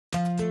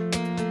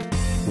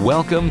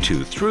Welcome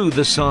to Through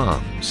the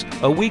Psalms,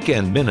 a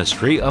weekend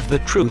ministry of the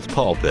Truth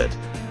Pulpit.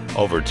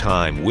 Over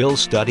time, we'll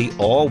study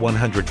all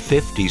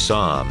 150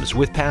 Psalms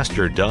with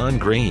Pastor Don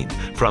Green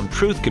from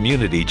Truth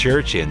Community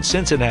Church in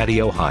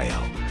Cincinnati,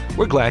 Ohio.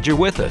 We're glad you're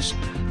with us.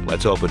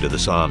 Let's open to the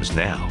Psalms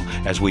now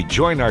as we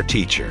join our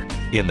teacher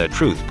in the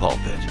Truth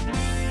Pulpit.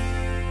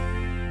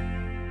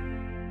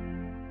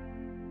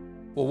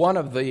 Well, one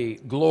of the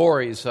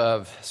glories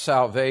of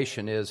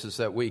salvation is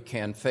that we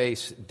can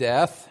face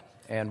death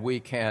and we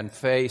can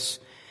face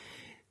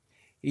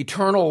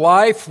eternal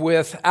life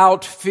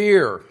without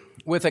fear,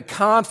 with a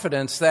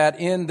confidence that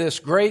in this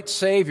great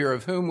Savior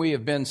of whom we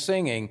have been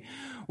singing,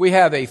 we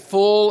have a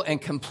full and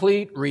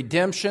complete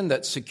redemption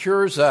that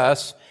secures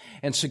us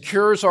and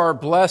secures our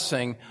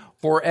blessing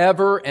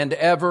forever and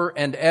ever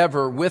and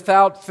ever,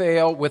 without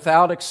fail,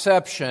 without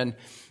exception,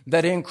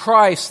 that in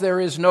Christ there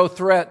is no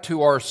threat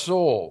to our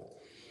soul.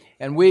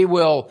 And we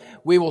will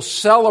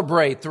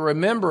celebrate the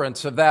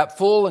remembrance of that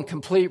full and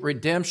complete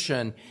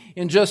redemption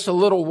in just a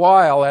little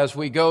while as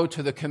we go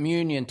to the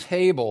communion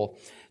table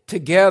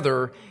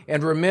together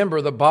and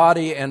remember the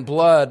body and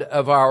blood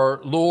of our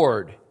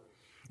Lord.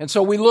 And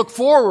so we look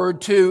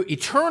forward to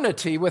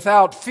eternity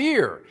without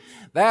fear.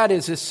 That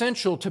is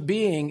essential to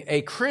being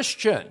a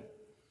Christian.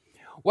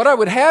 What I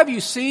would have you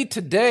see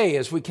today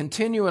as we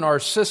continue in our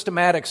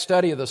systematic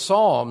study of the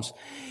Psalms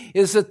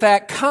is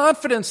that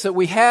confidence that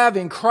we have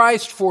in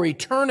Christ for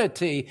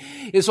eternity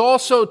is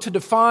also to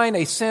define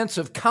a sense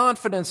of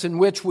confidence in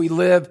which we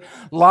live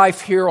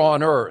life here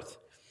on earth.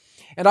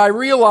 And I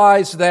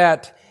realize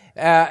that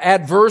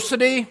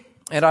adversity,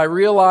 and I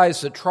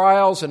realize that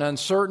trials and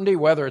uncertainty,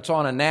 whether it's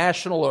on a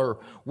national or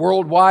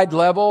worldwide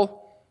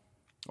level,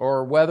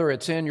 or whether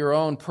it's in your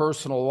own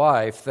personal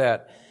life,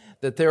 that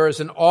there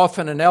is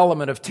often an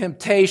element of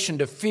temptation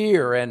to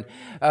fear and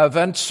of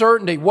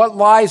uncertainty. What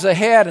lies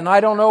ahead? And I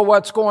don't know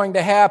what's going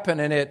to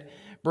happen. And it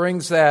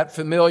brings that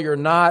familiar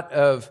knot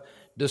of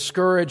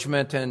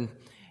discouragement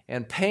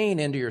and pain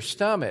into your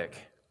stomach.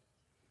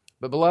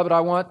 But beloved,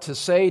 I want to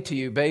say to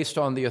you, based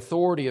on the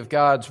authority of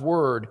God's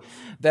Word,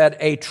 that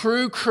a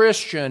true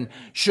Christian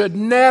should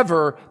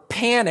never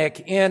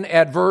panic in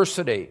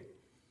adversity.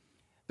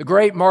 The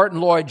great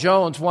Martin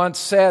Lloyd-Jones once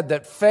said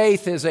that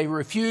faith is a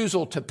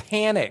refusal to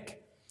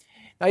panic.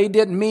 Now, he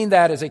didn't mean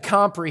that as a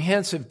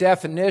comprehensive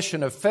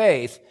definition of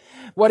faith.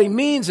 What he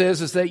means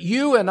is that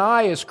you and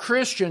I as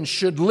Christians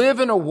should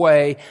live in a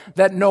way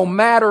that no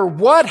matter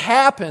what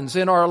happens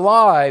in our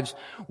lives,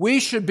 we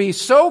should be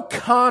so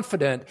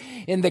confident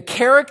in the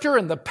character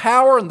and the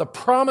power and the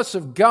promise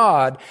of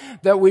God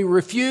that we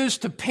refuse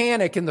to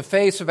panic in the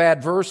face of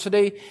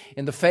adversity,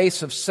 in the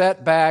face of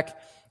setback,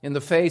 in the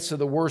face of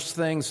the worst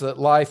things that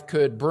life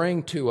could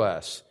bring to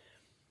us.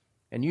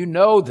 And you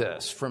know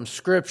this from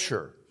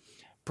Scripture.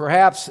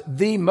 Perhaps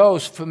the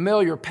most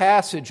familiar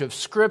passage of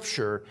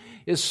Scripture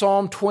is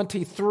Psalm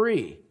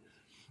 23.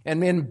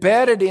 And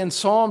embedded in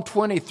Psalm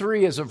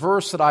 23 is a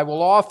verse that I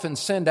will often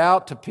send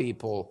out to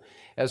people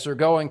as they're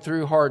going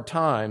through hard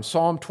times.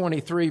 Psalm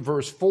 23,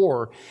 verse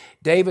 4,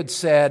 David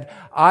said,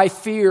 "I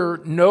fear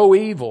no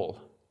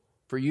evil,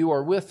 for you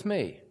are with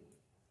me."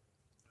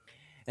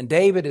 And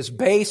David is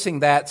basing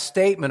that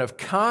statement of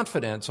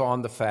confidence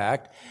on the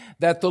fact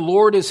that the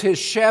Lord is his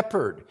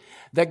shepherd,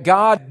 that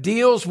God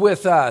deals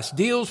with us,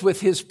 deals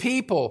with his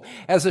people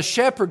as a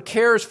shepherd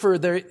cares for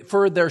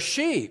their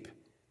sheep.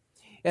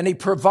 And he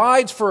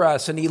provides for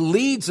us, and he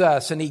leads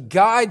us, and he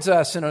guides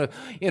us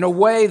in a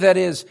way that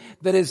is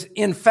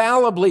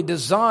infallibly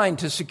designed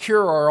to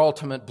secure our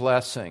ultimate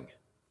blessing.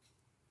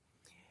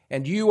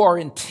 And you are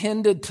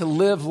intended to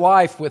live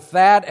life with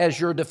that as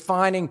your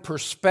defining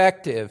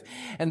perspective,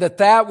 and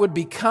that would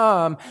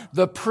become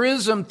the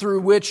prism through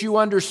which you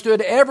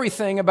understood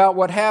everything about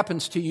what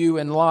happens to you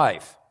in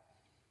life.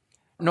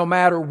 No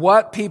matter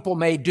what people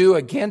may do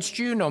against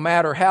you, no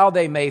matter how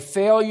they may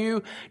fail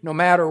you, no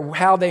matter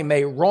how they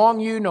may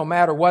wrong you, no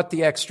matter what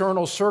the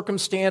external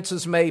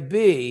circumstances may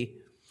be,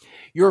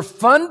 your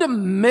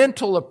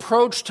fundamental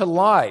approach to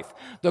life,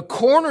 the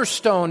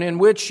cornerstone in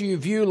which you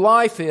view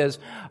life is,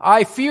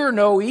 I fear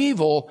no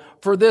evil,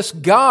 for this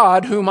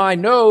God whom I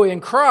know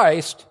in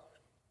Christ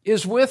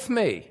is with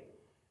me.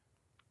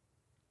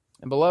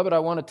 And beloved, I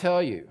want to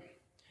tell you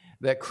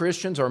that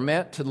Christians are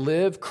meant to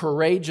live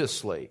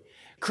courageously.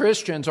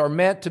 Christians are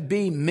meant to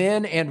be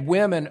men and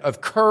women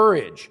of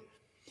courage.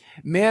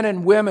 Men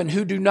and women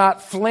who do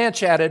not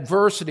flinch at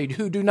adversity,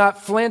 who do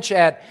not flinch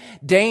at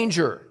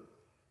danger.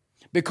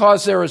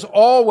 Because there is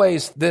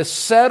always this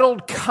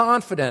settled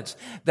confidence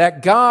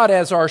that God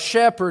as our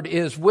shepherd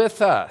is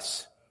with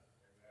us.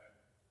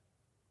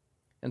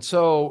 And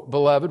so,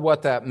 beloved,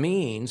 what that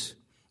means,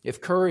 if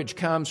courage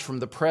comes from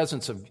the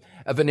presence of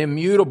an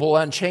immutable,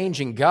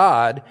 unchanging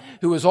God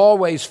who is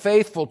always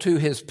faithful to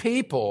his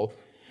people,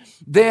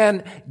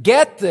 then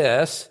get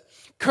this,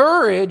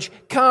 courage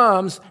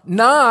comes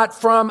not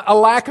from a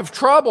lack of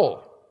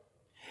trouble.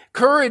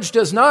 Courage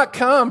does not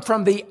come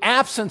from the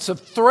absence of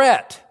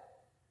threat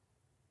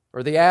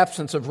or the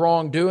absence of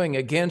wrongdoing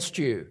against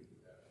you.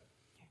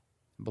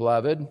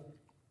 Beloved,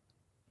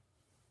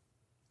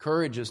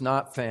 Courage is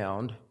not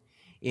found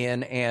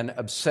in an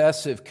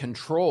obsessive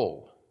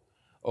control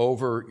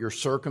over your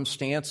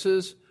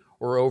circumstances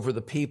or over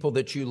the people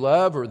that you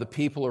love or the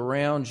people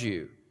around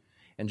you,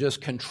 and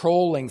just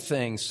controlling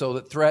things so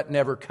that threat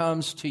never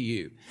comes to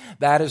you.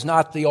 That is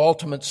not the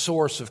ultimate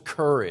source of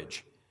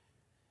courage.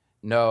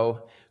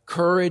 No,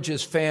 courage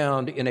is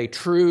found in a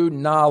true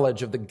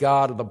knowledge of the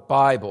God of the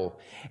Bible,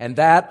 and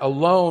that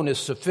alone is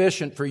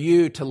sufficient for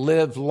you to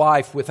live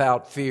life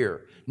without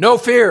fear. No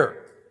fear,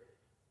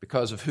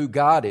 because of who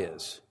God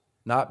is,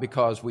 not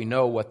because we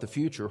know what the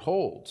future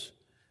holds.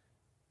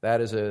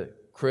 That is a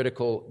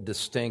critical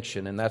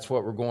distinction, and that's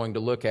what we're going to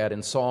look at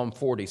in Psalm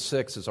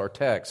 46 as our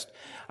text.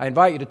 I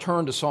invite you to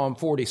turn to Psalm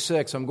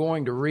 46. I'm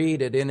going to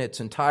read it in its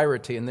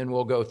entirety, and then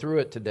we'll go through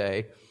it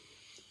today.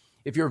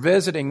 If you're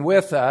visiting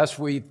with us,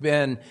 we've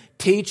been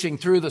teaching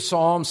through the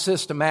Psalms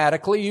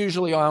systematically,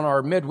 usually on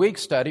our midweek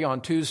study on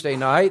Tuesday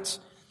nights.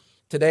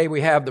 Today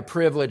we have the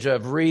privilege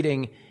of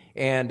reading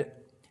and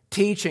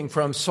teaching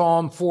from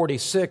Psalm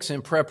 46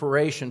 in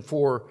preparation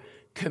for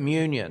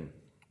communion.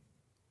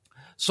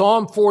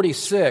 Psalm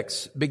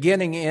 46,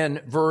 beginning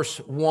in verse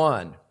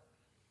 1.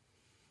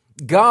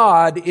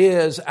 God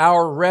is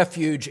our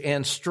refuge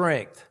and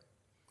strength,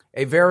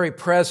 a very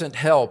present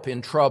help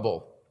in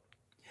trouble.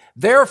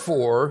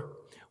 Therefore,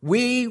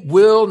 we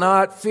will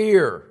not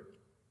fear,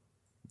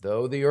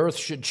 though the earth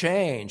should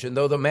change, and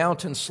though the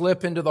mountains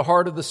slip into the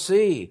heart of the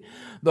sea,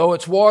 though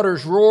its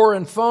waters roar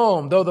and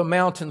foam, though the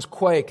mountains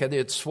quake at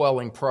its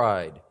swelling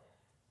pride.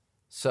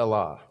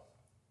 Selah.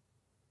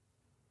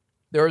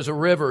 There is a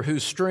river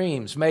whose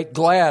streams make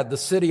glad the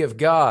city of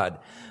God,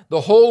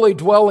 the holy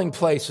dwelling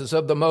places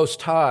of the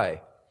Most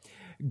High.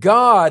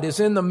 God is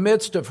in the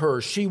midst of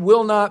her. She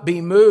will not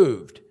be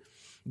moved.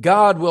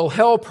 God will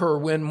help her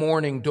when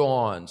morning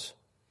dawns.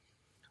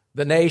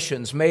 The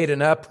nations made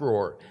an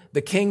uproar.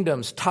 The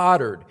kingdoms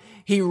tottered.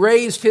 He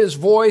raised his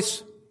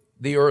voice.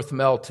 The earth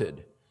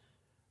melted.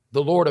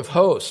 The Lord of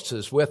hosts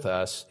is with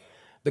us.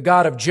 The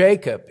God of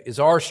Jacob is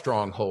our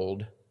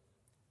stronghold.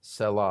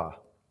 Selah.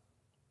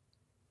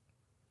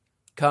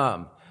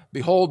 Come,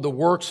 behold the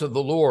works of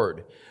the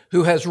Lord,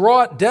 who has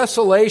wrought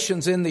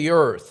desolations in the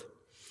earth.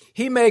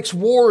 He makes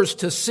wars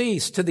to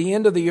cease to the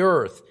end of the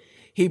earth.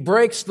 He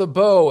breaks the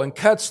bow and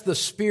cuts the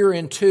spear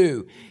in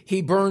two.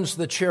 He burns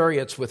the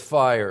chariots with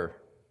fire.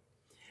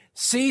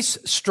 Cease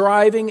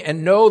striving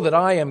and know that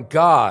I am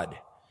God.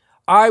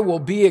 I will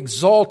be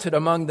exalted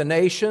among the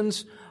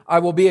nations. I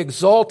will be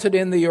exalted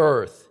in the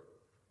earth.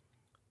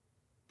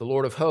 The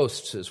Lord of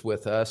hosts is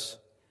with us.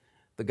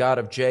 The God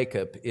of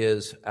Jacob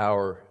is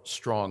our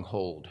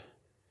stronghold.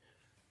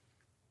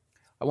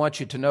 I want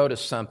you to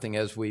notice something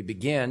as we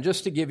begin.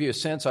 Just to give you a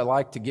sense, I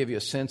like to give you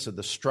a sense of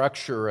the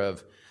structure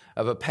of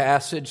a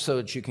passage so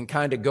that you can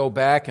kind of go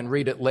back and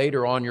read it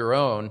later on your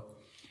own.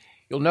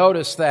 You'll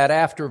notice that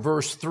after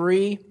verse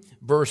 3,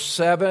 verse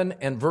 7,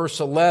 and verse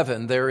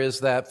 11, there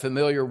is that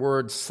familiar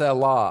word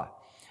Selah,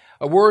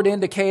 a word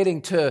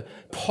indicating to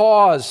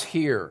pause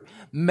here,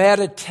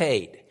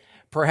 meditate.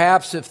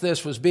 Perhaps if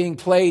this was being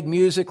played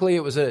musically,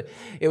 it was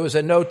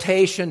a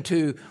notation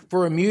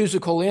for a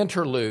musical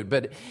interlude.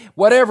 But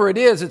whatever it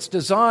is, it's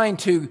designed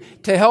to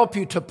help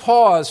you to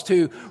pause,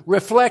 to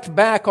reflect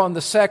back on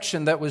the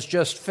section that was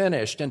just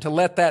finished and to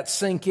let that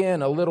sink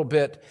in a little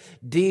bit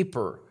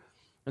deeper.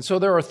 And so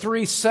there are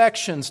 3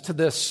 sections to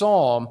this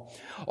psalm,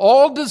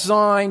 all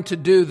designed to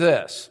do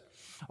this,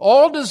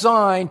 all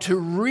designed to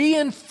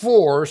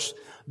reinforce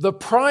the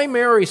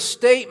primary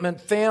statement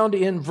found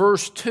in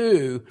verse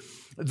 2.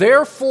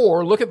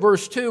 Therefore, look at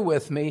verse 2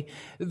 with me.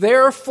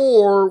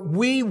 Therefore,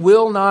 we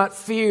will not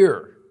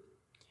fear.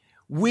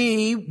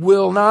 We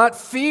will not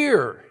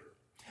fear.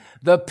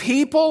 The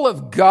people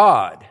of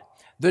God,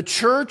 the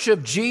church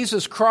of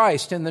Jesus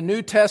Christ in the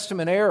New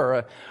Testament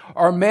era,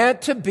 are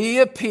meant to be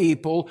a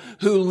people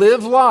who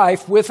live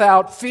life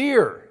without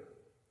fear.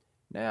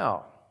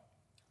 Now,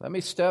 let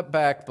me step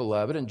back,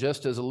 beloved, and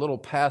just as a little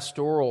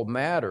pastoral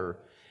matter,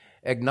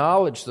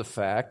 acknowledge the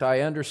fact,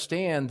 I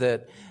understand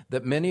that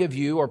many of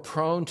you are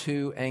prone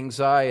to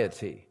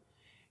anxiety.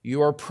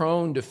 You are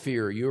prone to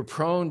fear. You are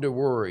prone to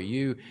worry.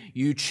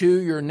 You chew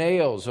your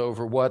nails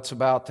over what's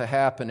about to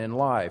happen in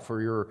life, or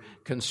you're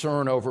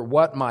concerned over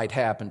what might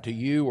happen to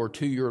you or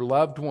to your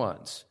loved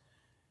ones.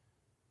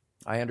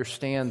 I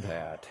understand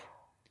that.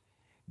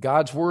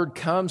 God's Word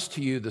comes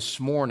to you this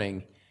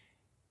morning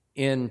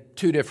in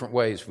 2 different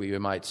ways, we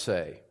might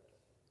say.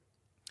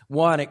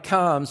 One, it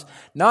comes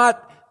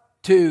not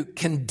to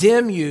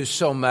condemn you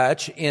so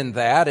much in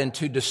that and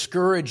to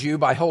discourage you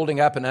by holding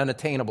up an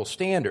unattainable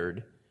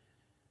standard.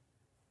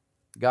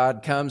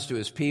 God comes to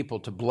His people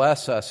to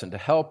bless us and to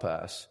help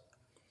us.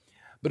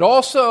 But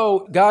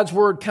also, God's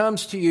Word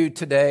comes to you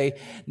today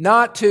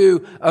not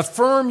to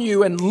affirm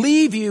you and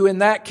leave you in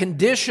that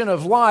condition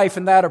of life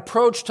and that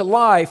approach to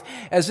life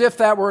as if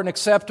that were an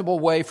acceptable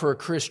way for a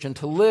Christian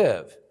to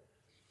live.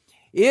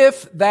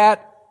 If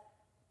that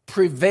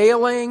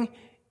prevailing,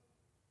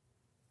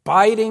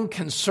 biting,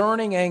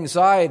 concerning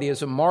anxiety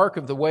is a mark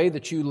of the way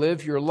that you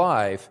live your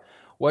life,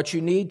 What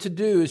you need to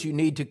do is you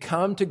need to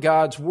come to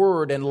God's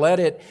Word and let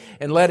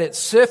it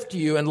sift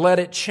you and let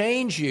it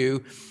change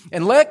you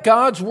and let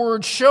God's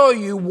Word show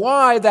you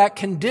why that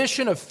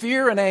condition of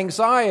fear and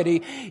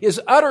anxiety is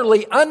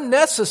utterly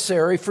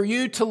unnecessary for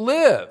you to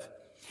live.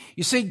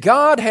 You see,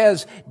 God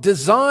has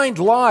designed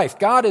life.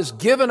 God has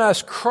given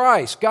us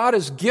Christ. God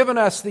has given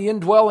us the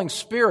indwelling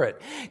Spirit.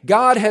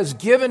 God has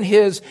given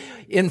His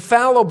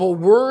infallible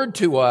Word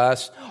to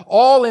us,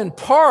 all in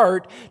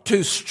part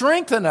to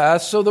strengthen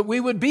us so that we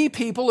would be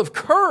people of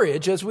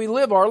courage as we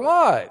live our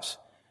lives.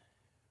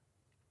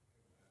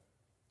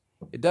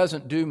 It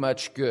doesn't do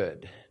much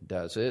good,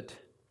 does it?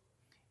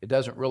 It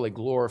doesn't really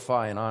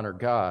glorify and honor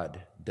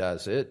God,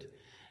 does it?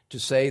 To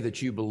say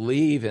that you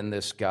believe in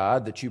this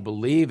God, that you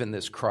believe in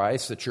this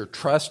Christ, that you're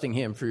trusting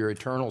Him for your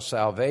eternal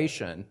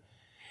salvation,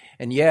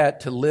 and yet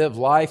to live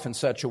life in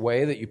such a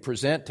way that you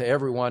present to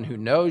everyone who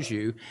knows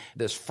you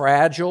this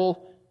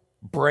fragile,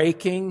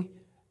 breaking,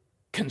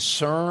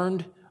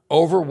 concerned,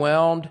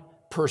 overwhelmed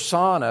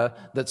persona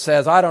that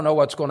says, I don't know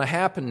what's going to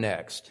happen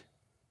next.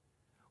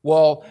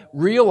 Well,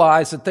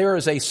 realize that there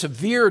is a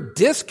severe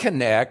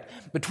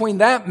disconnect between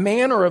that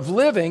manner of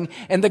living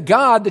and the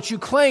God that you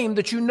claim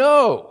that you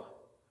know.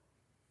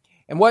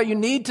 And what you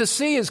need to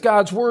see is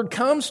God's Word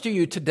comes to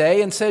you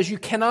today and says you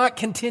cannot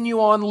continue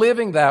on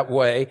living that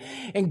way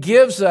and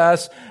gives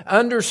us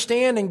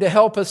understanding to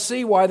help us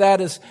see why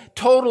that is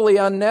totally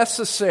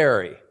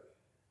unnecessary.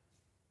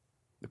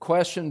 The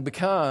question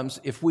becomes,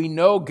 if we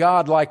know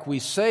God like we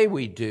say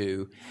we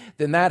do,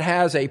 then that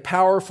has a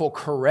powerful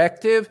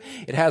corrective.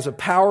 It has a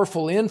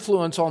powerful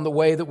influence on the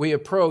way that we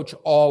approach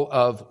all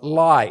of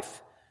life.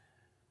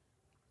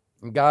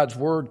 And God's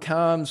Word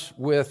comes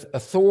with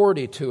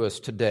authority to us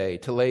today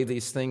to lay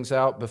these things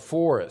out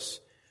before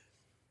us.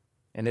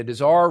 And it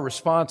is our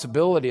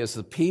responsibility as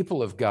the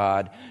people of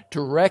God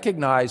to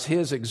recognize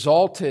His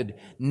exalted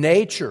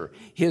nature,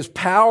 His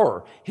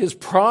power, His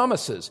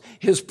promises,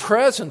 His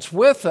presence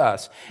with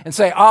us, and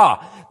say,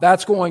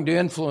 that's going to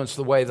influence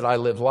the way that I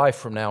live life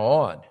from now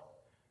on.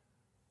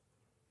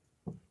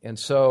 And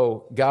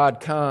so God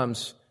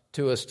comes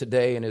to us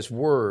today in His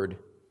Word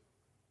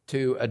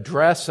to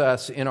address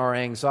us in our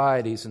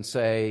anxieties and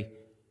say,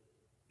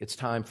 it's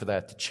time for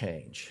that to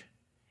change.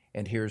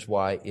 And here's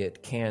why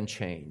it can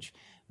change.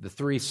 The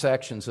three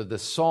sections of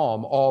this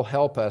psalm all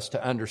help us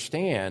to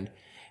understand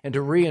and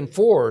to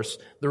reinforce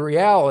the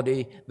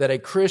reality that a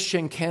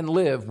Christian can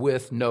live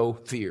with no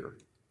fear.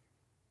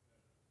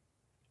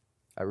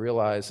 I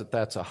realize that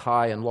that's a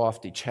high and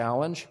lofty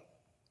challenge,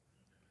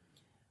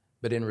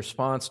 but in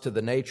response to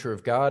the nature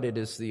of God, it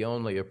is the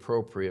only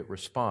appropriate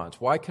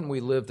response. Why can we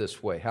live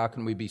this way? How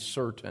can we be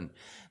certain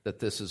that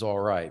this is all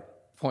right?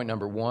 Point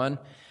number one,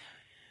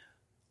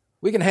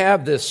 we can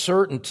have this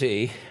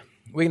certainty,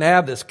 we can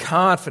have this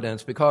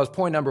confidence because,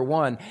 point number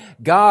one,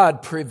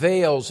 God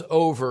prevails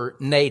over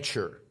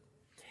nature.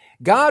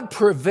 God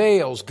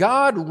prevails,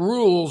 God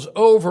rules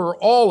over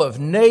all of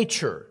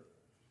nature.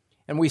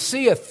 And we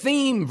see a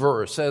theme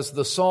verse as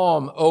the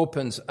psalm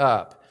opens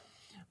up.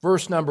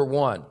 Verse number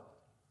 1.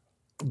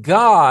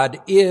 God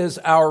is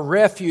our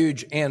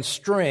refuge and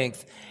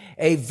strength,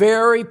 a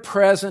very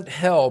present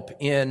help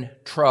in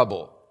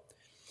trouble.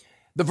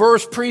 The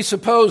verse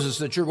presupposes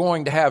that you're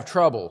going to have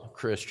trouble,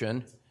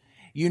 Christian.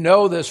 You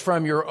know this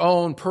from your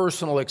own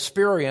personal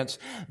experience,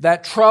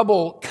 that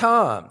trouble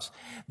comes.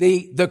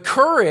 The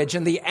courage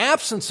and the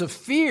absence of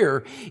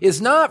fear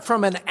is not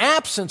from an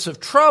absence of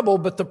trouble,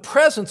 but the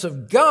presence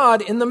of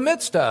God in the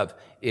midst of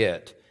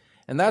it.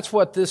 And that's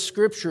what this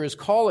scripture is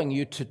calling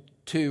you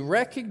to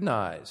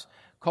recognize,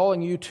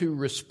 calling you to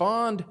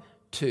respond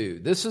to.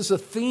 This is a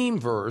theme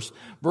verse.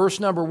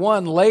 Verse number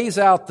 1 lays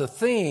out the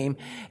theme,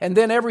 and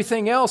then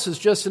everything else is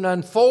just an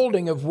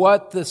unfolding of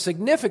what the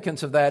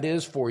significance of that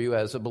is for you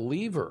as a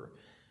believer.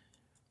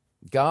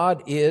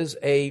 God is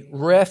a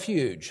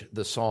refuge,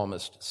 the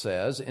psalmist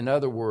says. In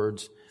other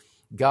words,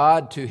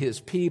 God to His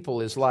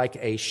people is like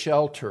a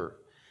shelter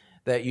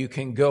that you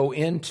can go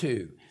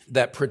into,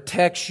 that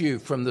protects you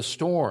from the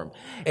storm,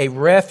 a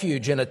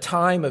refuge in a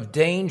time of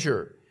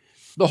danger.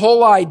 The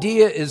whole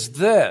idea is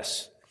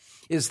this,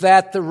 is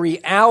that the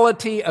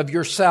reality of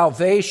your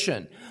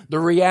salvation, the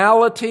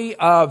reality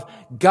of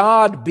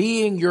God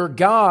being your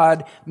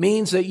God,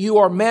 means that you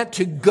are meant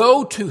to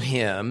go to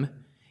Him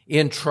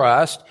in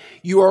trust.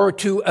 You are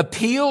to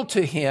appeal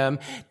to Him,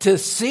 to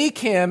seek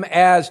Him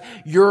as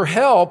your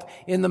help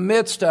in the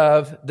midst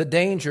of the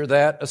danger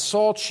that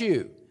assaults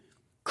you.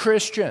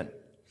 Christian,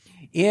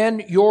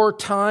 in your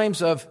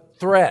times of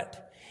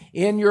threat,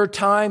 in your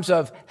times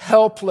of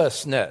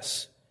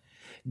helplessness,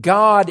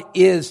 God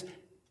is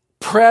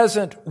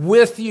present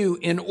with you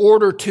in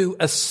order to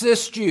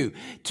assist you,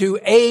 to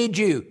aid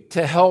you,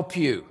 to help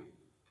you.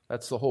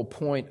 That's the whole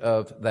point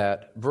of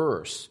that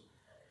verse.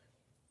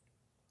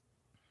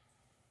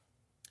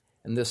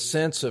 And this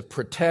sense of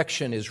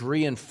protection is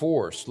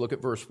reinforced. Look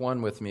at verse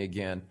 1 with me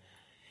again.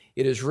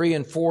 It is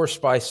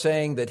reinforced by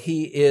saying that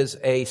He is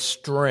a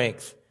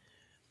strength.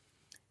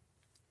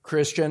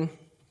 Christian,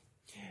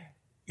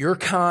 your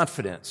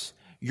confidence,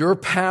 Your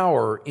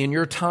power in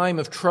your time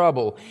of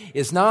trouble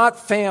is not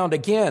found,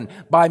 again,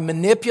 by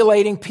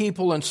manipulating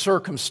people and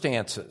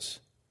circumstances.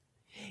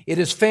 It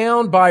is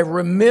found by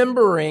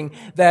remembering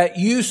that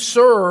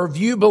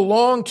you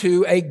belong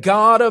to a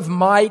God of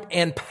might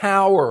and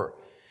power.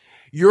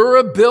 Your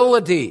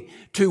ability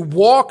to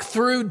walk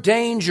through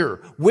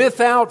danger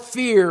without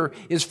fear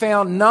is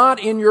found not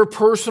in your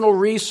personal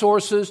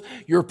resources,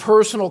 your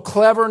personal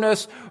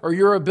cleverness, or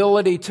your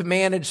ability to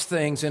manage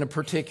things in a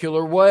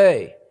particular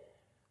way.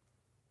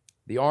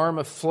 The arm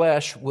of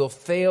flesh will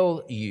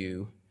fail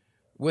you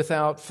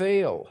without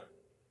fail.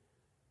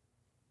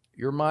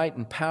 Your might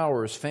and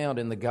power is found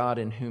in the God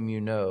in whom you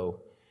know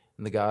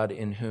and the God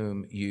in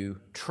whom you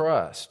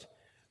trust.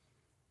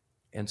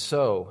 And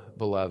so,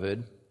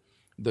 beloved,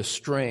 the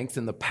strength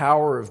and the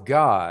power of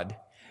God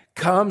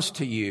comes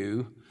to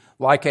you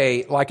like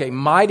a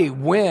mighty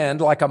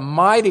wind, like a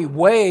mighty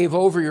wave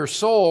over your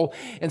soul,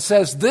 and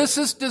says, this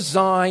is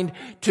designed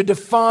to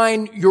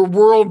define your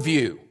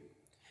worldview.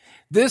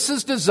 This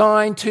is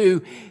designed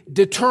to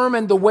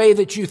determine the way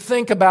that you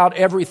think about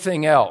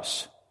everything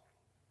else.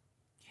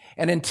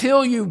 And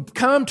until you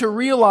come to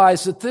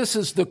realize that this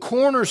is the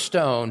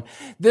cornerstone,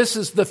 this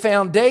is the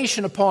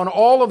foundation upon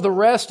all of the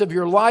rest of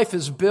your life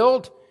is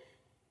built,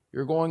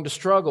 you're going to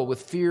struggle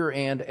with fear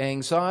and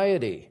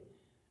anxiety.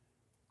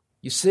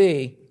 You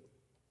see,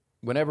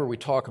 whenever we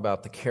talk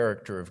about the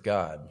character of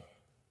God,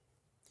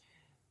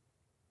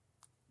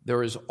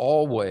 there is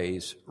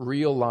always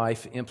real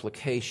life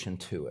implication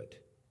to it.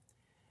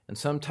 And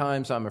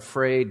sometimes I'm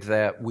afraid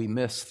that we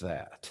miss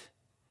that.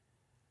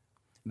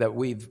 That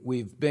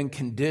we've been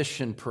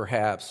conditioned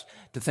perhaps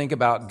to think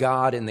about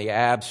God in the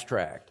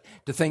abstract,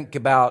 to think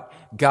about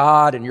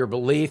God and your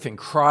belief in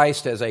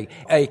Christ as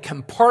a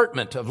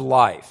compartment of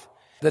life.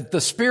 That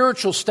the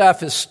spiritual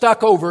stuff is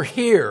stuck over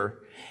here,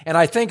 and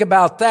I think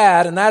about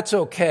that, and that's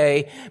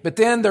okay, but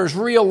then there's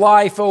real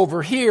life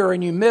over here,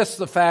 and you miss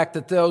the fact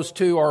that those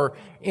two are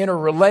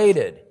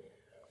interrelated.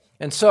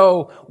 And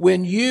so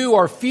when you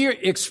are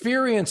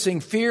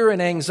experiencing fear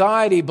and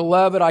anxiety,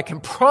 beloved, I can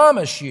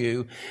promise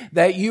you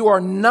that you are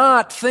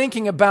not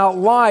thinking about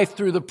life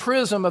through the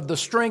prism of the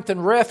strength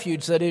and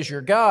refuge that is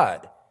your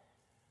God.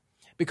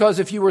 Because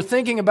if you were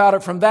thinking about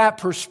it from that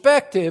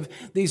perspective,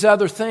 these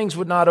other things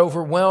would not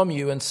overwhelm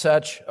you in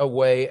such a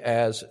way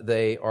as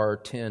they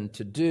tend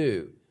to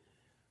do.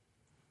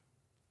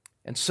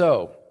 And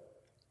so,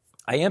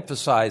 I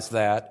emphasize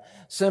that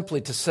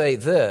simply to say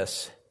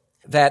this,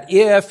 that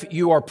if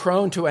you are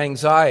prone to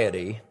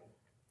anxiety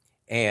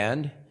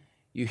and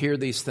you hear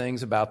these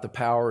things about the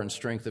power and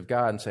strength of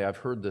God and say, I've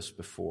heard this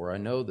before, I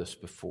know this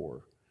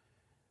before.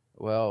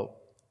 Well,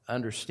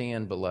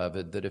 understand,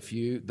 beloved, that if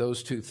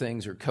those two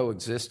things are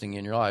coexisting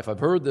in your life, I've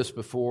heard this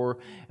before,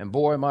 and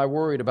boy, am I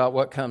worried about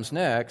what comes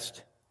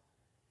next,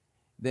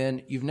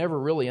 then you've never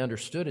really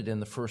understood it in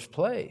the first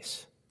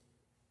place.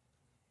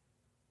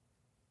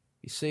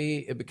 You see,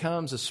 it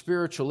becomes a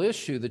spiritual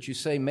issue that you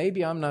say,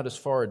 maybe I'm not as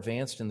far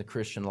advanced in the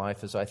Christian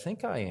life as I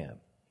think I am.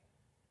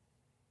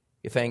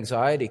 If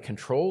anxiety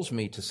controls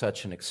me to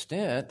such an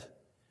extent,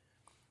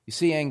 you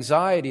see,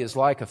 anxiety is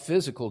like a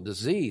physical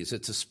disease.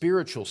 It's a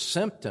spiritual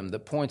symptom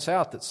that points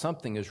out that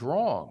something is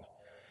wrong.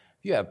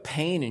 If you have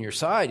pain in your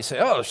side, you say,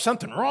 oh, there's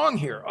something wrong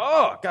here.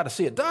 Oh, I've got to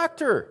see a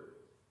doctor.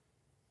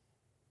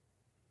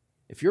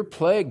 If you're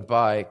plagued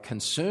by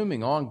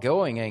consuming,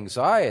 ongoing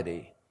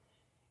anxiety,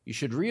 you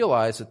should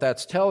realize that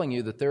that's telling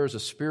you that there is a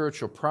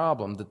spiritual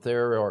problem, that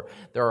there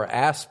are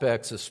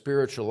aspects of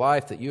spiritual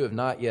life that you have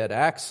not yet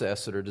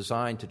accessed that are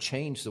designed to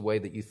change the way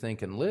that you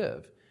think and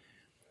live.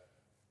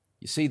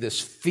 You see, this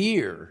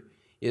fear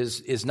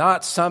is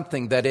not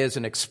something that is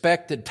an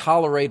expected,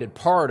 tolerated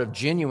part of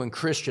genuine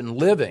Christian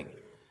living.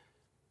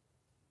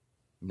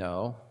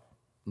 No.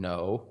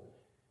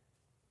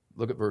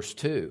 Look at verse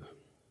 2.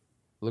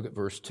 Look at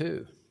verse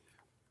 2.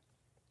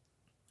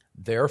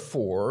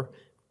 Therefore,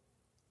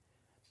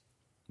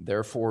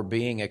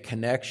 being a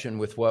connection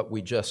with what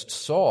we just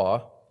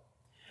saw,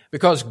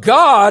 because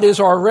God is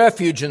our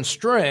refuge and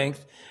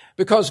strength,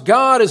 because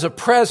God is a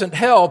present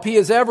help, He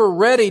is ever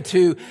ready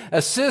to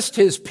assist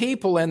His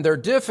people in their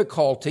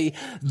difficulty.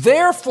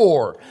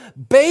 Therefore,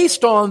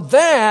 based on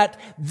that,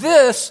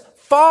 this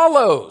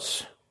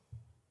follows.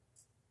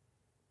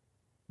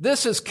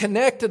 This is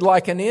connected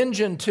like an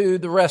engine to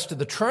the rest of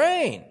the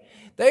train.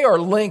 They are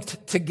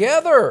linked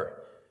together.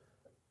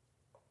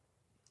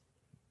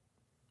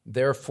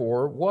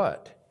 Therefore,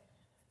 what?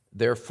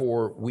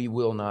 Therefore, we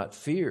will not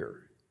fear.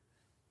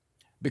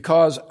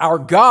 Because our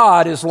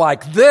God is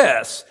like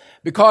this,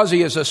 because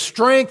He is a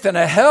strength and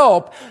a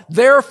help,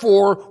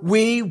 therefore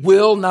we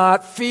will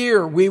not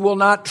fear. We will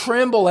not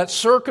tremble at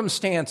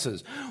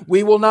circumstances.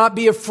 We will not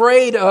be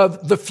afraid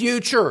of the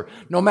future,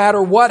 no matter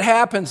what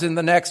happens in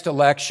the next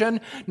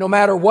election, no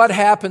matter what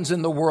happens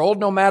in the world,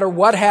 no matter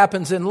what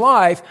happens in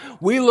life.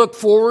 We look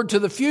forward to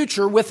the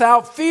future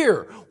without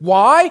fear.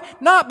 Why?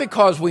 Not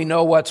because we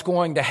know what's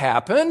going to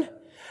happen.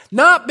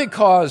 Not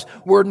because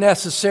we're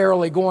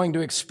necessarily going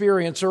to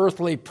experience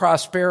earthly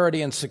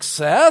prosperity and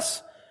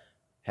success.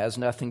 Has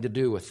nothing to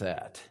do with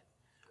that.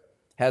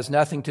 has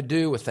nothing to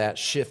do with that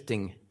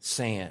shifting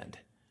sand,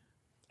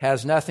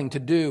 has nothing to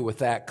do with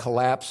that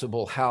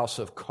collapsible house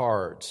of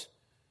cards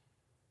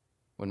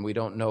when we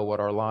don't know what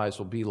our lives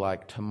will be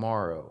like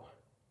tomorrow.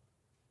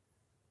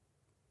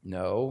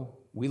 No,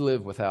 we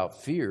live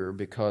without fear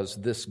because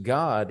this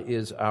God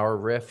is our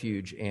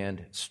refuge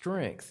and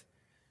strength.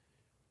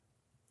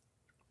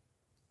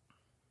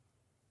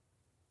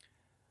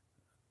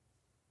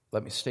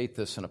 Let me state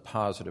this in a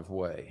positive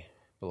way,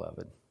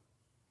 beloved.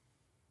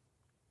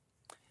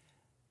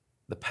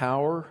 The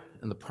power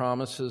and the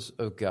promises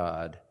of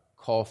God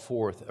call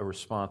forth a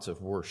response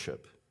of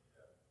worship.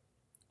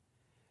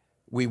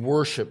 We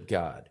worship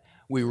God.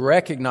 We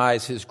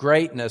recognize His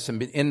greatness,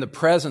 and in the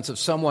presence of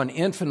someone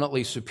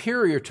infinitely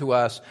superior to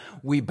us,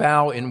 we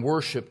bow in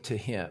worship to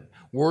Him.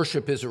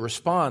 Worship is a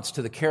response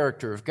to the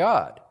character of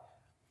God.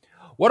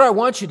 What I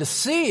want you to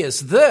see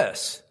is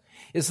this,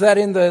 is that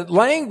in the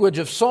language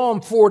of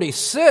Psalm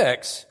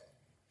 46,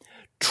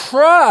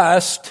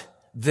 trust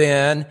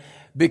then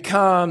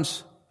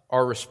becomes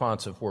our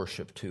response of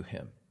worship to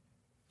Him.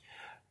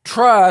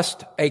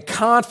 Trust, a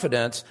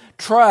confidence,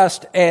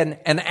 trust, and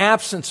an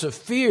absence of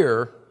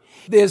fear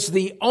is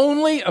the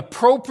only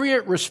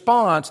appropriate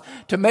response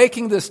to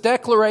making this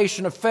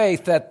declaration of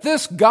faith that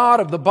this God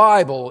of the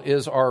Bible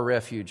is our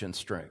refuge and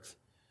strength.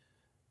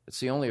 It's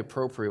the only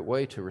appropriate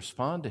way to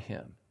respond to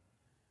Him.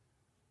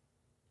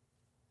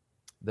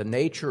 The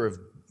nature of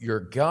your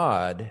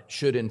God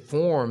should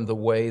inform the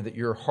way that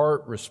your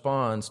heart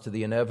responds to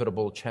the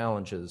inevitable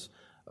challenges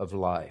of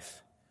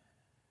life.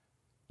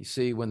 You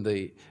see, when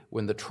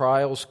the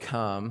trials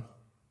come,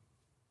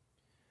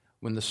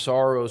 when the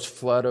sorrows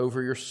flood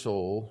over your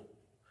soul,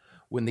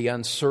 when the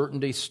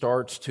uncertainty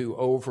starts to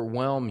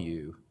overwhelm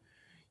you,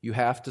 you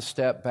have to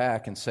step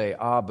back and say,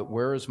 but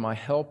where is my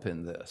help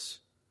in this?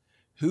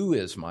 Who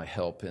is my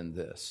help in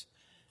this?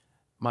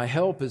 My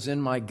help is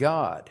in my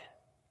God.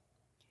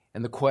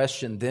 And the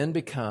question then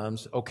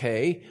becomes,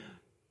 okay,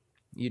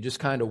 you just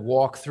kind of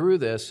walk through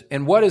this,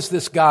 and what is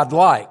this God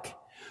like?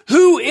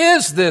 Who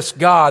is this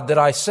God that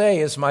I say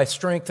is my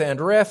strength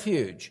and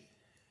refuge?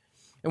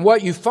 And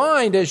what you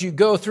find as you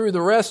go through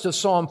the rest of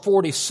Psalm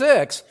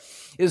 46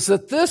 is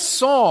that this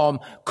psalm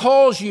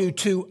calls you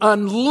to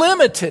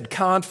unlimited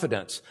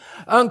confidence,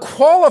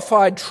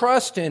 unqualified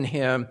trust in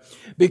Him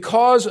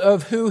because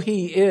of who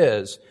He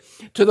is,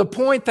 to the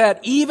point that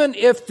even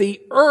if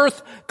the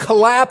earth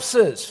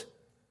collapses,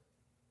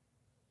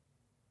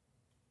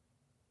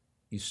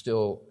 you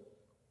still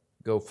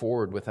go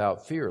forward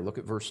without fear. Look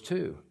at verse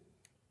 2.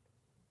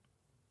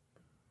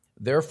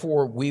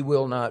 Therefore, we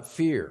will not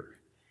fear.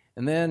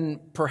 And then,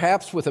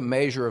 perhaps with a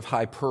measure of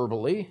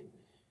hyperbole,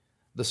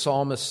 the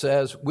psalmist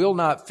says, we'll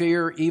not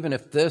fear even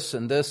if this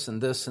and this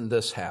and this and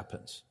this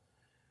happens.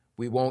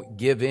 We won't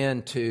give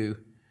in to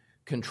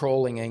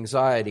controlling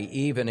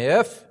anxiety, even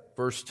if,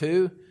 verse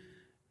 2,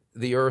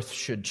 the earth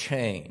should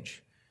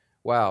change.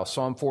 Wow,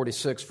 Psalm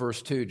 46,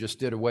 verse 2 just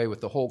did away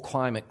with the whole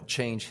climate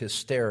change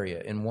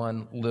hysteria in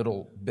one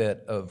little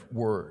bit of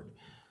word.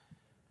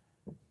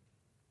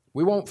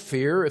 We won't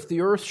fear if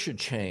the earth should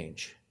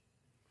change,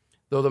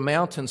 though the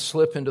mountains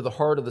slip into the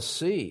heart of the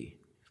sea,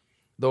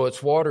 though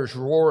its waters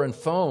roar and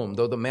foam,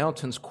 though the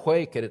mountains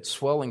quake at its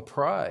swelling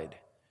pride.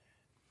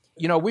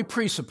 You know, we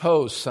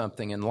presuppose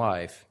something in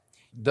life.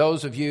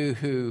 Those of you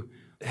who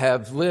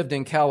have lived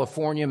in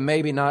California,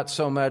 maybe not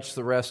so much,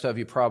 the rest of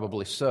you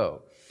probably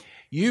so.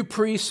 You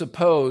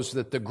presuppose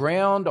that the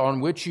ground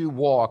on which you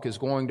walk is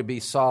going to be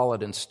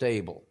solid and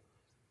stable.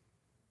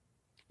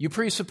 You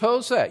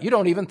presuppose that. You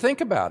don't even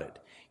think about it.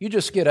 You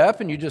just get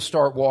up and you just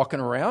start walking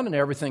around and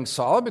everything's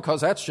solid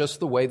because that's just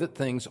the way that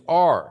things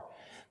are.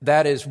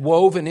 That is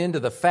woven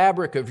into the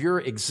fabric of your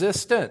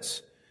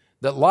existence,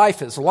 that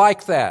life is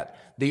like that.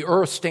 The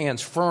earth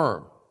stands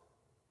firm.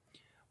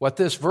 What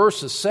this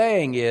verse is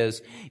saying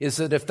is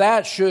that if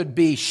that should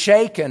be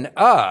shaken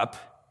up,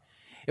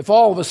 if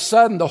all of a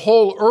sudden the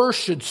whole earth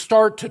should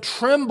start to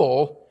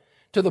tremble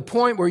to the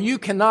point where you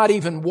cannot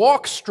even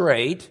walk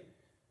straight,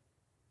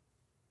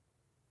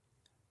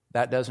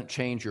 that doesn't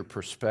change your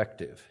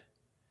perspective.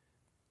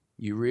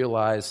 You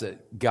realize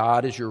that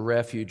God is your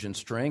refuge and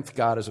strength.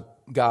 God is a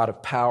God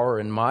of power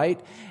and might.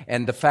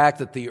 And the fact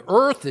that the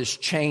earth is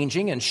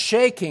changing and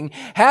shaking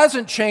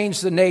hasn't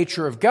changed the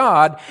nature of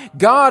God.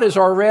 God is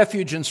our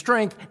refuge and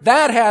strength.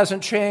 That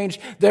hasn't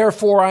changed.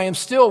 Therefore, I am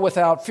still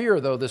without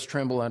fear, though this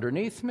tremble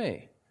underneath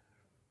me.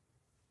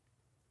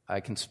 I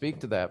can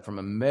speak to that from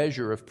a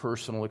measure of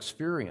personal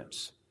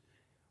experience.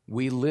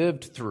 We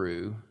lived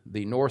through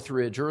the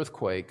Northridge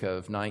earthquake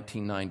of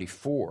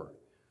 1994,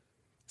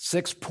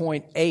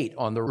 6.8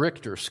 on the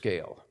Richter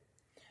scale.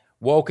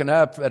 Woken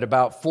up at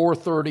about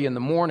 4:30 in the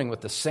morning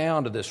with the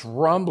sound of this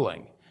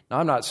rumbling. Now,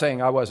 I'm not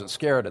saying I wasn't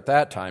scared at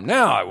that time.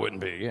 Now I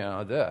wouldn't be,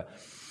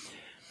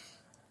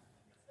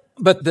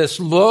 But this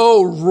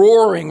low,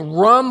 roaring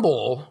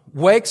rumble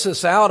wakes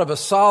us out of a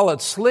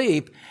solid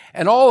sleep,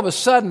 and all of a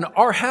sudden,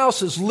 our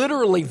house is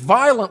literally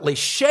violently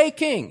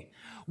shaking.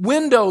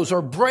 Windows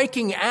are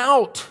breaking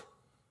out.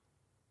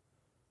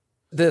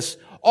 This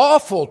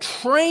awful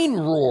train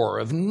roar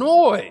of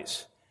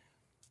noise.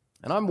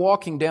 And I'm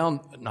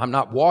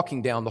not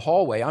walking down the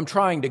hallway. I'm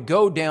trying to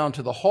go down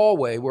to the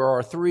hallway where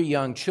our 3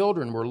 young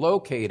children were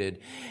located.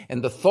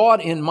 And the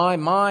thought in my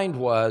mind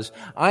was,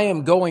 I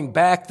am going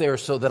back there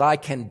so that I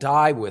can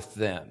die with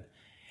them.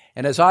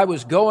 And as I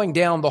was going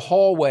down the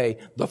hallway,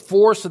 the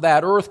force of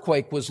that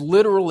earthquake was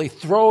literally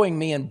throwing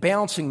me and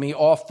bouncing me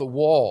off the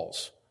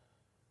walls.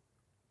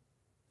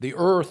 The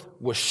earth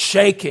was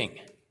shaking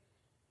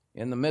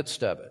in the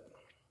midst of it.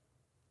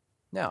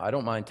 Now, I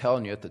don't mind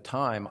telling you, at the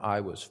time,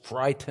 I was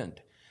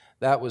frightened.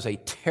 That was a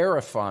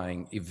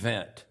terrifying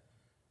event.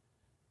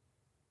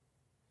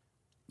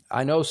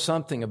 I know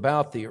something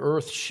about the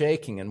earth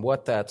shaking and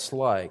what that's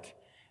like.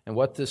 And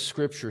what this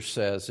scripture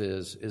says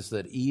is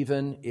that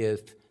even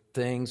if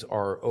things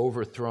are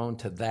overthrown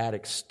to that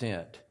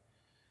extent,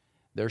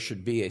 there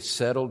should be a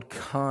settled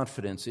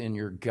confidence in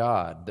your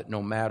God that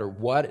no matter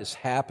what is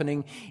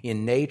happening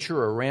in nature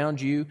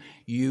around you,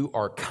 you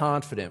are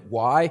confident.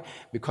 Why?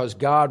 Because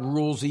God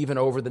rules even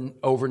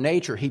over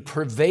nature. He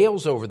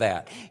prevails over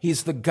that.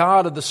 He's the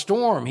God of the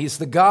storm. He's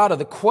the God of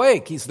the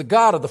quake. He's the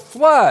God of the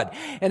flood.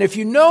 And if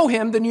you know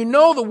Him, then you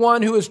know the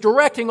one who is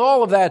directing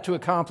all of that to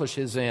accomplish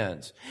His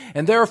ends.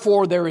 And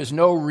therefore, there is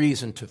no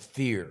reason to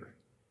fear.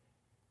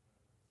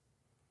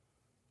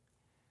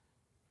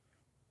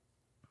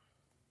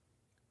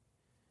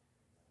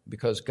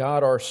 Because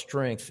God, our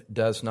strength,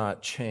 does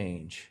not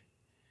change.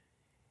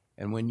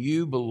 And when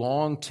you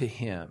belong to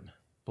Him,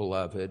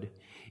 beloved,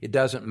 it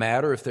doesn't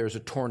matter if there's a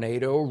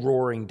tornado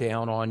roaring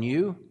down on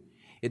you.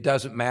 It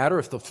doesn't matter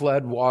if the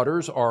flood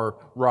waters are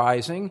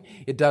rising.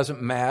 It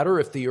doesn't matter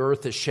if the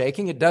earth is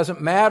shaking. It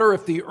doesn't matter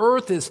if the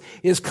earth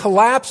is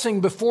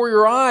collapsing before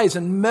your eyes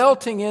and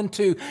melting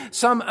into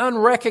some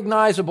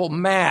unrecognizable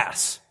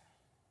mass.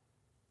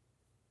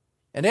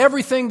 And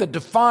everything that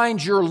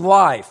defines your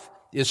life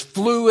is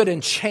fluid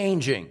and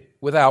changing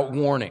without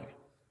warning.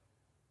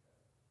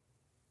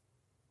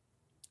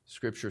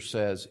 Scripture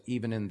says,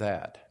 even in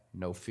that,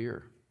 no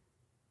fear.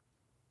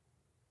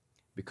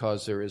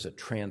 Because there is a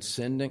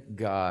transcendent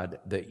God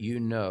that you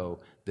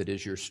know that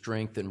is your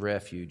strength and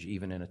refuge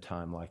even in a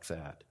time like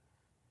that.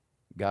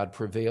 God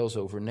prevails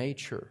over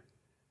nature.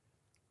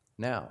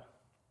 Now,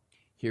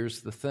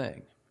 here's the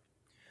thing.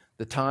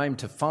 The time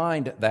to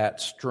find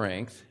that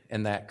strength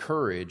and that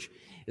courage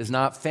is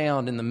not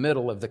found in the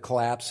middle of the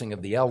collapsing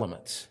of the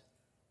elements.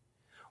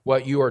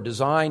 What you are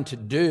designed to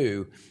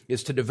do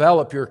is to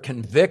develop your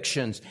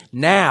convictions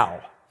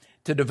now,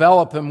 to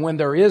develop them when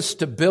there is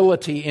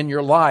stability in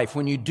your life,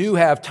 when you do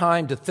have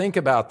time to think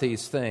about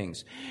these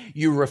things.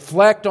 You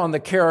reflect on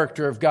the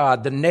character of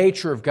God, the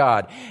nature of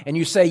God, and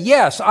you say,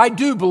 yes, I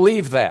do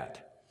believe that.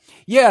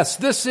 Yes,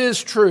 this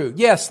is true.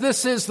 Yes,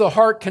 this is the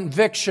heart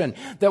conviction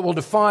that will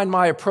define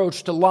my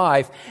approach to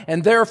life.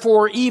 And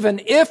therefore, even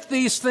if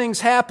these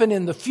things happen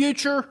in the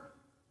future,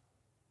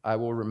 I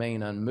will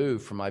remain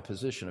unmoved from my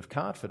position of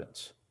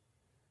confidence.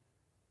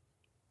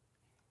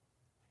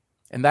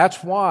 And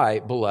that's why,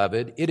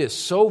 beloved, it is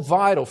so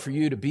vital for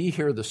you to be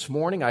here this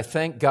morning. I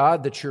thank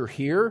God that you're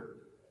here.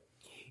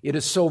 It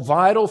is so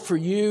vital for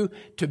you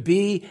to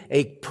be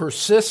a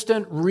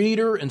persistent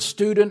reader and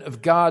student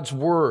of God's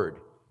Word.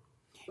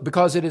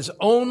 Because it is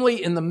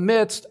only in the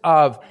midst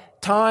of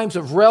times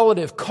of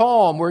relative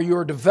calm where you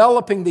are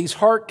developing these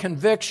heart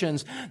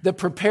convictions that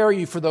prepare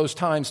you for those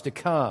times to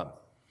come.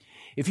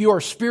 If you are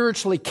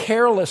spiritually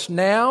careless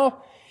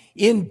now,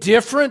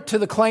 indifferent to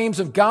the claims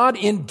of God,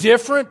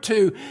 indifferent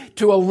to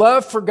a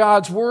love for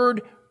God's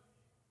Word,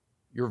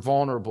 you're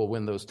vulnerable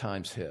when those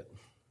times hit.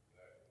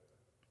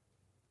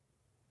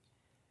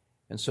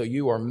 And so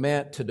you are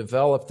meant to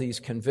develop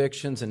these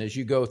convictions, and as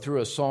you go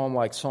through a psalm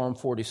like Psalm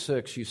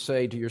 46, you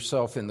say to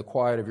yourself in the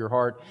quiet of your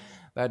heart,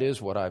 that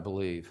is what I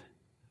believe.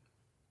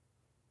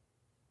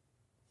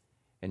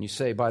 And you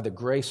say, by the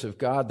grace of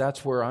God,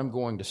 that's where I'm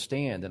going to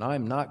stand, and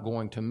I'm not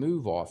going to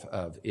move off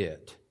of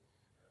it.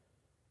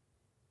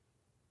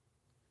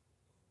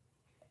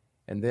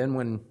 And then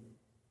when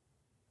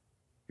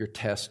you're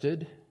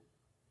tested,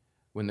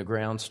 when the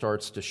ground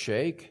starts to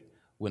shake,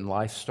 when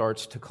life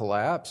starts to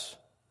collapse,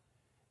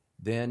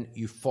 then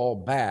you fall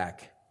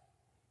back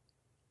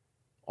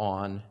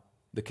on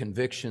the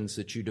convictions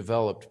that you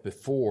developed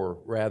before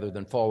rather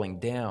than falling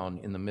down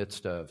in the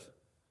midst of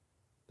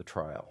the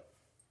trial.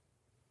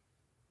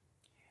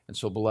 And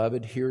so,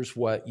 beloved, here's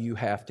what you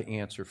have to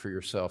answer for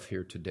yourself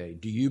here today.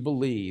 Do you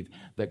believe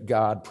that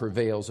God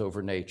prevails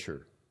over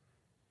nature?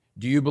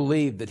 Do you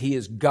believe that He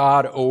is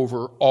God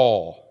over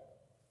all?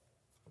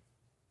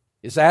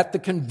 Is that the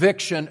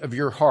conviction of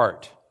your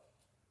heart?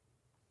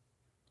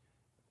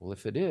 Well,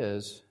 if it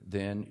is,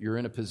 then you're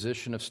in a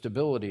position of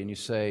stability and you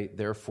say,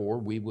 therefore,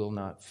 we will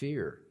not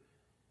fear,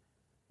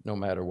 no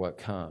matter what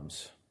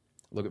comes.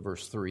 Look at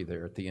verse 3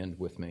 there at the end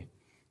with me.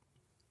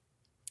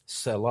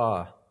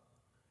 Selah.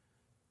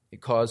 It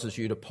causes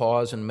you to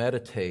pause and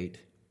meditate.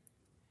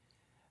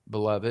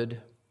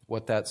 Beloved,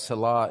 what that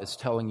Selah is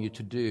telling you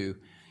to do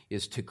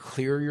is to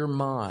clear your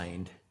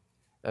mind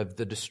of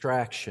the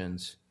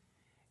distractions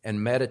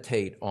and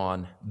meditate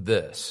on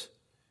this.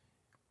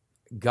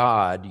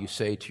 God, you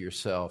say to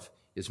yourself,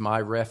 is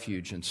my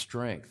refuge and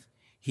strength.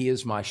 He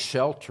is my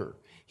shelter.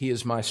 He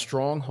is my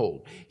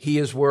stronghold. He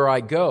is where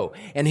I go.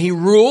 And He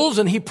rules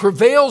and He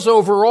prevails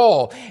over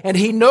all. And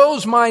He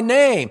knows my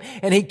name.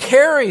 And He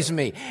carries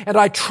me. And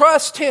I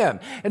trust Him.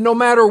 And no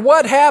matter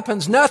what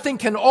happens, nothing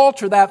can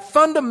alter that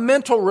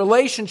fundamental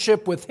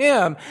relationship with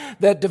Him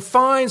that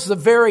defines the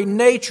very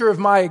nature of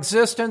my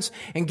existence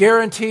and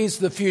guarantees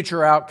the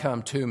future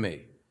outcome to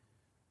me.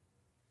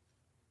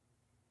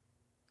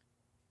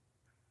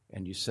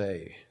 And you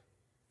say,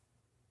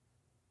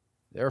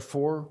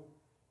 therefore,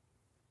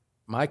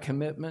 my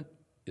commitment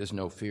is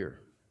no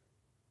fear,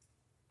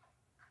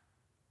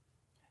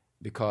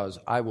 because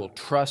I will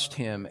trust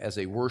Him as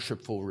a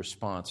worshipful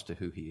response to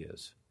who He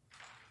is.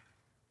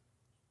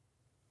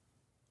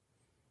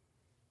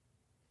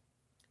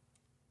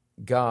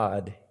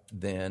 God,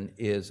 then,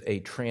 is a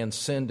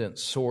transcendent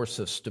source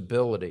of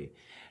stability.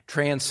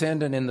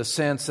 Transcendent in the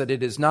sense that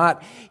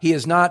He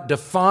is not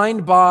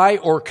defined by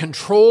or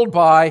controlled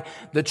by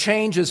the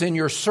changes in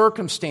your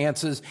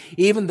circumstances,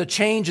 even the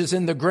changes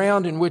in the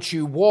ground in which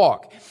you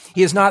walk.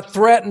 He is not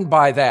threatened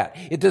by that.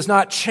 It does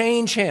not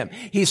change Him.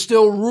 He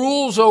still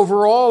rules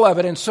over all of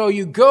it. And so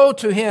you go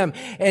to Him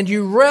and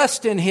you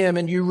rest in Him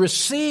and you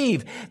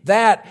receive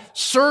that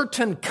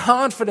certain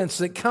confidence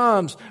that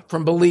comes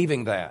from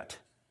believing that.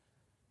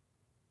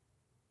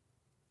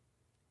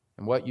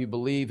 And what you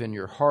believe in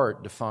your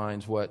heart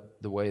defines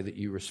the way that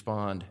you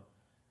respond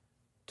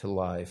to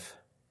life.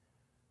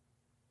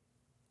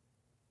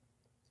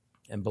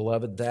 And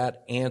beloved,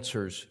 that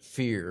answers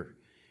fear.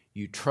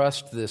 You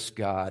trust this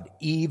God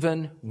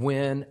even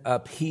when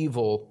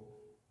upheaval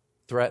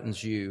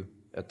threatens you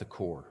at the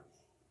core.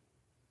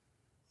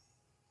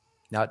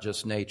 Not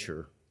just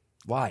nature,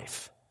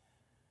 life.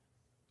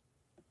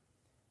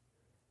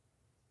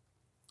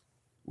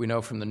 We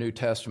know from the New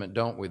Testament,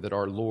 don't we, that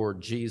our Lord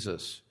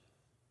Jesus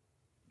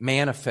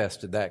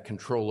manifested that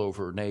control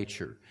over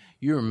nature.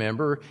 You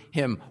remember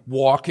Him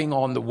walking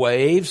on the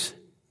waves.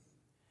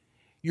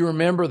 You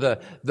remember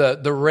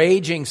the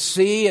raging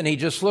sea, and He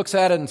just looks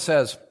at it and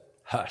says,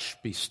 "Hush,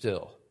 be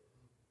still."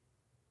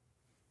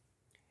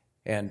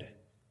 And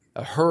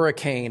a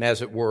hurricane,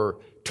 as it were,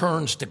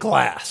 turns to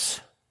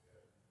glass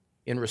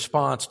in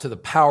response to the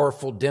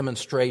powerful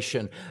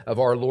demonstration of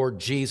our Lord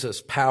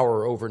Jesus'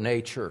 power over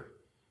nature.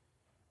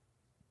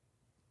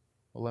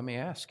 Well, let me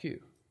ask you,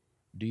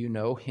 do you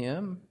know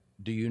Him?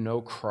 Do you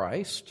know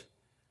Christ?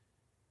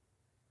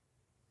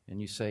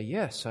 And you say,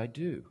 yes, I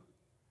do.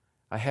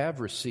 I have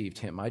received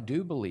Him. I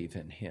do believe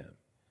in Him.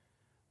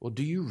 Well,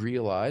 do you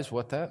realize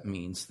what that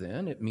means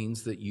then? It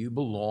means that you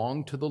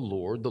belong to the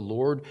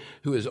Lord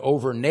who is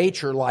over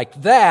nature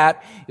like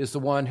that is the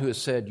one who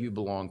has said, you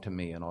belong to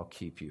me and I'll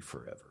keep you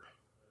forever.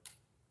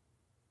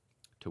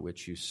 To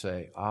which you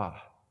say,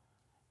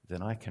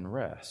 then I can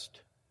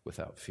rest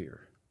without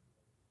fear,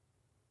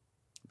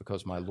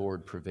 because my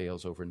Lord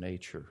prevails over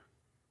nature.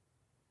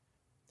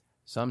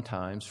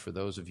 Sometimes, for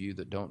those of you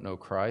that don't know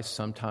Christ,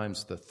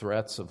 sometimes the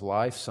threats of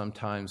life,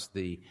 sometimes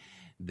the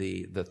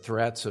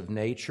threats of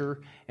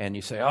nature, and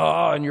you say,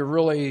 and you're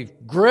really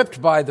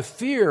gripped by the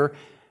fear,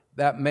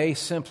 that may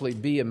simply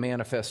be a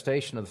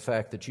manifestation of the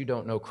fact that you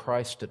don't know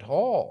Christ at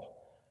all.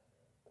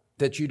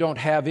 That you don't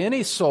have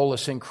any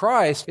solace in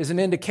Christ is an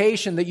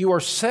indication that you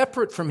are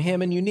separate from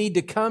Him and you need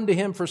to come to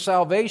Him for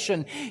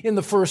salvation in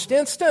the first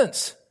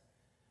instance.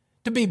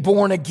 To be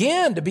born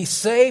again, to be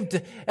saved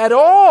at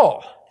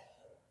all.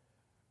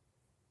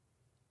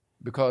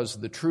 Because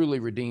the truly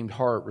redeemed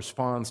heart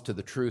responds to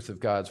the truth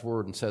of God's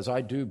Word and says,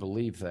 I do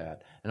believe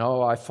that. And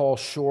I fall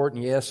short,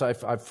 and yes,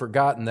 I've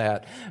forgotten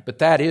that. But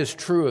that is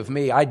true of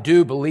me. I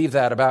do believe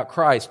that about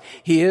Christ.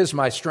 He is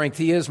my strength.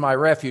 He is my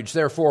refuge.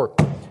 Therefore,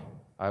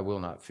 I will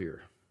not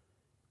fear,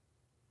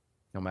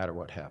 no matter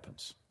what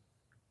happens.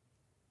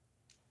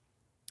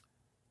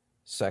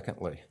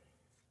 Secondly,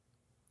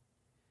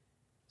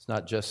 it's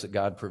not just that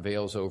God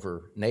prevails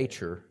over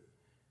nature.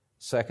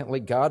 Secondly,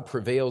 God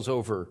prevails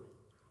over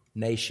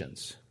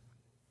nations.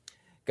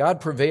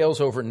 God prevails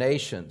over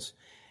nations.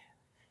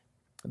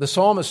 The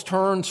psalmist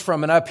turns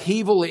from an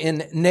upheaval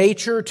in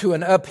nature to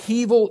an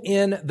upheaval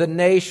in the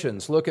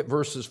nations. Look at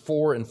verses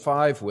 4 and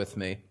 5 with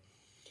me.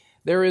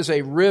 There is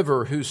a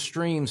river whose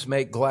streams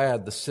make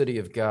glad the city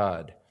of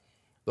God,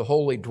 the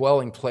holy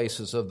dwelling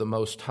places of the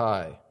Most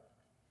High.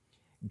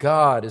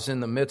 God is in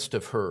the midst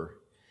of her.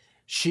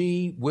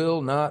 She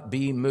will not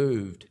be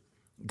moved.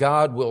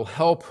 God will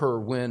help her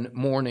when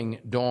morning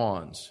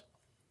dawns.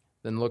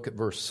 Then look at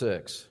verse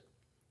 6,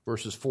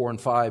 verses 4 and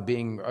 5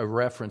 being a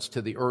reference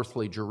to the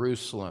earthly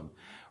Jerusalem,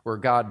 where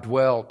God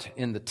dwelt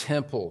in the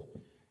temple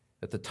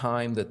at the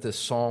time that this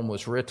psalm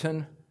was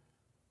written.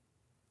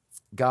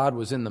 God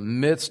was in the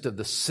midst of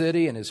the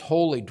city and His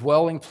holy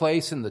dwelling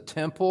place in the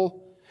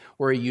temple,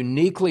 where He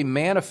uniquely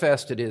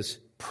manifested His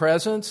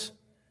presence.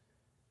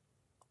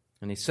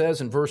 And he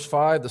says in verse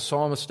 5, the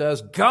psalmist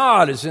does,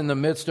 God is in the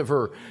midst of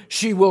her.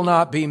 She will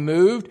not be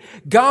moved.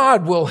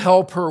 God will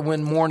help her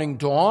when morning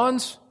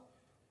dawns.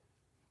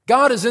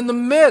 God is in the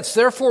midst.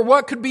 Therefore,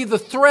 what could be the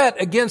threat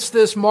against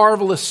this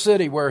marvelous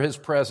city where His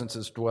presence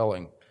is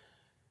dwelling?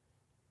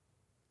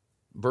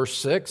 Verse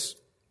 6,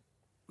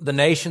 The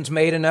nations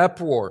made an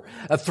uproar.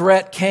 A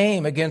threat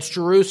came against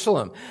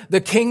Jerusalem. The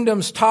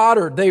kingdoms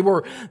tottered. They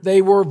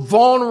were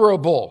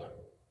vulnerable.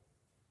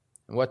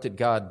 And what did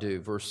God do?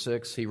 Verse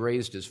 6, He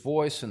raised His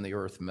voice and the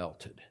earth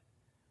melted.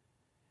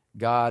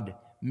 God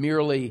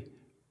merely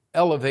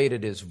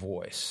elevated His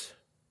voice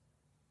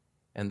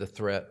and the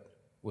threat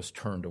was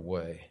turned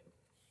away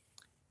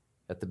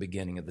at the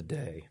beginning of the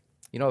day.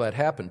 You know, that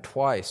happened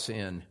twice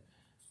in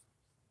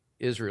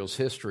Israel's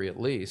history at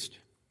least.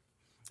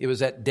 It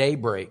was at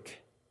daybreak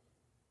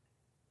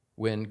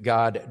when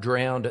God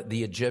drowned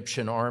the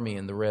Egyptian army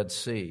in the Red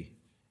Sea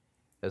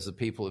as the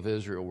people of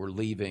Israel were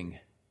leaving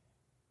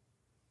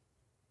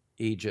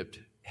Egypt,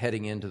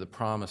 heading into the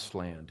Promised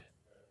Land.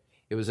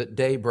 It was at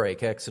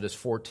daybreak. Exodus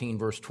 14,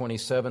 verse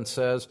 27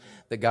 says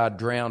that God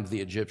drowned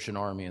the Egyptian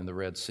army in the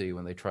Red Sea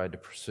when they tried to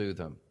pursue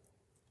them.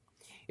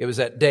 It was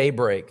at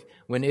daybreak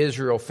when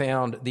Israel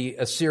found the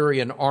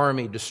Assyrian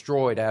army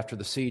destroyed after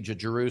the siege of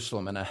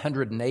Jerusalem, and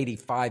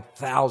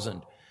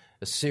 185,000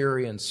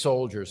 Assyrian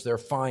soldiers, their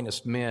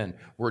finest men,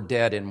 were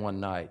dead in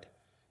one night.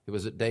 It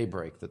was at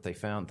daybreak that they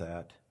found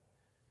that.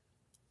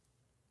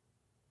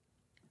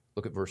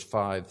 Look at verse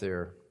 5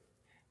 there.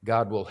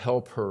 God will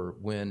help her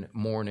when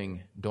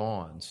morning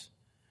dawns.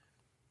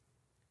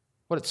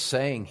 What it's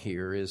saying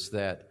here is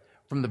that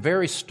from the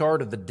very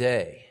start of the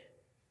day,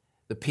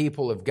 the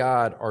people of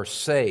God are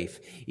safe,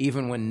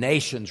 even when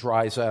nations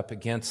rise up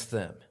against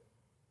them.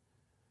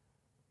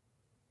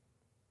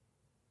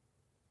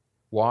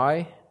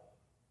 Why?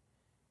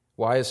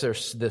 Why is there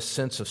this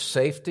sense of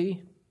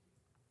safety?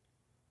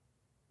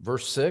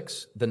 Verse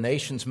 6, the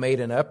nations made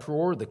an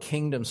uproar, the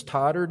kingdoms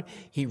tottered,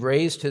 He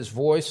raised His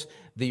voice,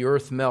 the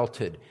earth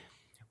melted.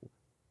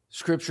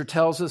 Scripture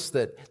tells us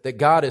that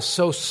God is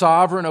so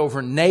sovereign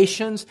over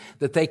nations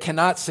that they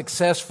cannot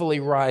successfully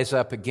rise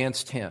up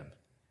against Him.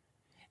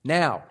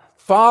 Now,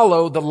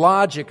 follow the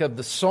logic of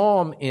the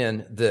psalm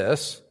in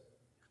this.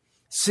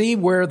 See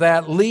where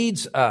that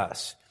leads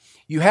us.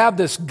 You have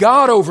this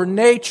God over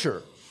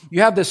nature.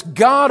 You have this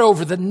God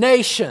over the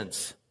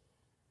nations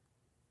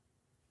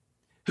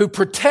who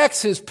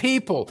protects His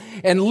people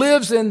and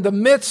lives in the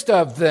midst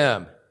of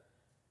them.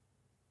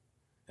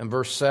 And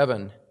verse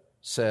 7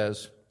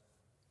 says,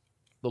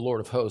 the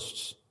Lord of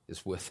hosts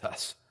is with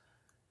us,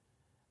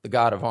 the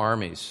God of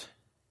armies,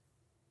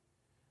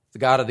 the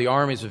God of the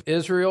armies of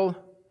Israel,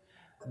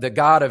 the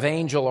God of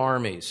angel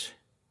armies,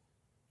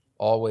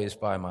 always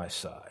by my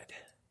side.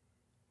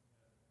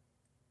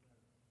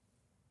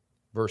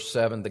 Verse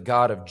 7, the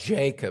God of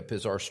Jacob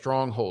is our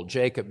stronghold.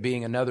 Jacob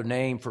being another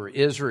name for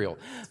Israel.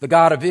 The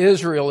God of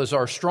Israel is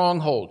our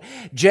stronghold.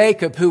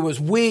 Jacob, who was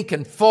weak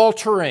and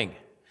faltering,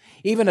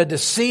 even a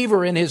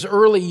deceiver in his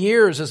early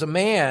years as a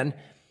man,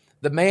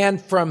 the man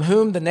from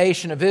whom the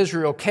nation of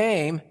Israel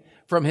came,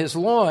 from his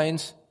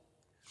loins,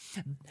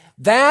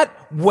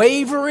 that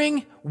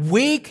wavering,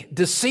 weak,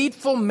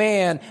 deceitful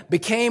man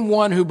became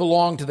one who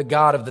belonged to the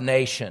God of the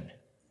nation.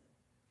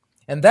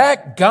 And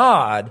that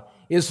God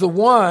is the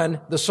one,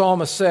 the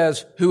psalmist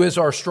says, who is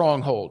our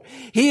stronghold.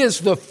 He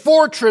is the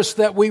fortress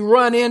that we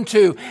run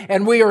into,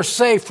 and we are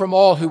safe from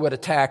all who would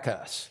attack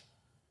us.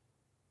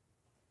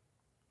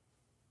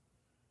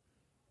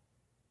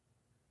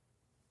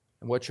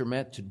 And what you're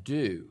meant to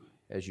do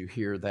as you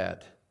hear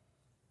that,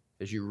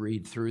 as you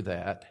read through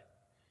that,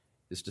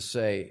 is to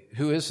say,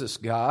 who is this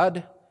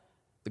God?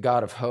 The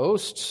God of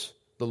hosts,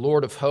 the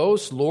Lord of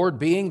hosts, Lord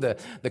being the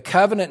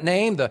covenant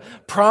name, the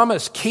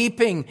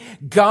promise-keeping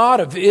God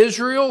of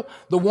Israel,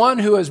 the one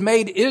who has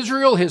made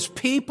Israel His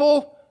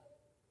people,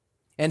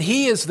 and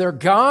He is their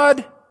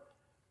God.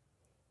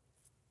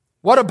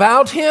 What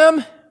about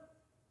Him?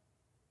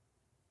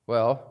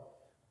 Well,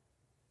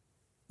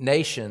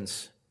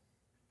 nations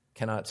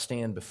cannot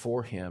stand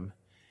before Him.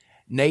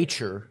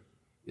 Nature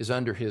is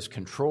under His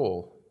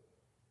control.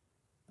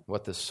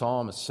 What the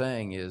psalm is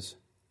saying is,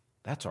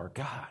 that's our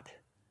God.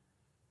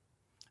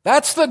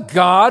 That's the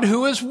God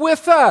who is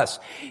with us.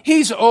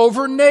 He's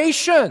over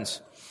nations.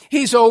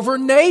 He's over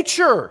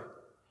nature.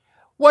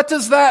 What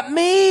does that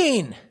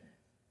mean?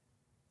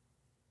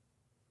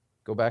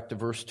 Go back to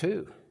verse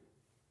 2.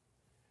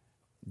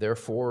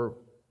 Therefore,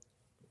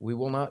 we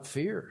will not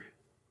fear.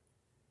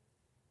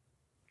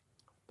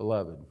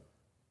 Beloved,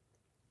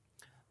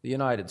 the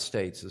United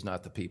States is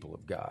not the people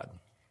of God.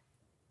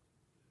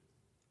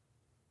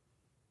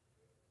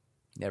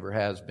 Never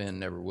has been,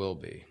 never will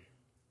be.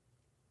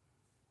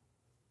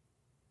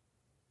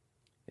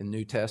 In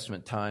New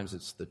Testament times,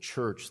 it's the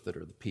church that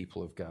are the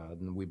people of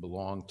God, and we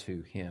belong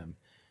to Him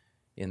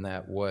in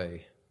that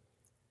way.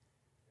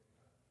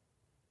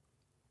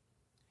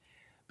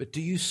 But do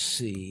you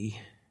see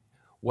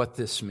what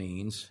this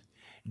means?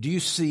 Do you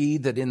see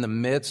that in the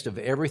midst of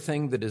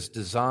everything that is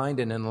designed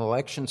in an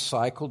election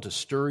cycle to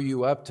stir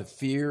you up to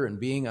fear and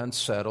being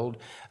unsettled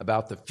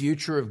about the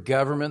future of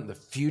government, the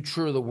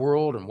future of the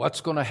world, and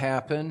what's going to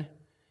happen?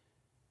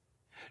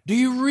 Do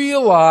you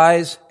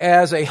realize,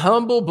 as a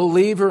humble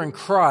believer in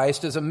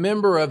Christ, as a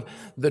member of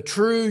the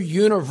true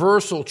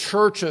universal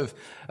church of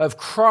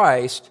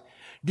Christ,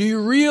 do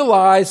you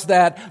realize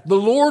that the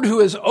Lord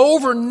who is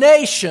over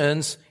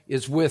nations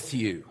is with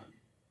you?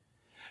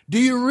 Do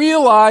you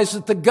realize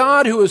that the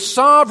God who is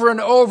sovereign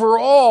over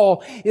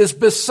all is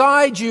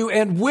beside you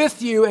and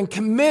with you and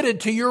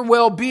committed to your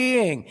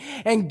well-being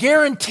and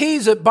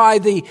guarantees it by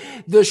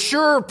the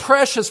sure,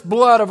 precious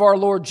blood of our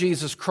Lord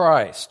Jesus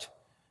Christ?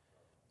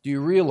 Do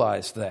you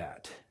realize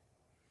that?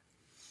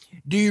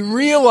 Do you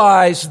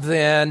realize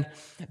then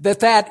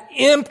that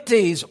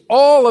empties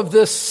all of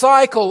this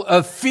cycle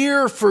of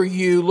fear for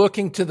you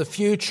looking to the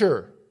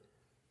future?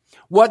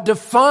 What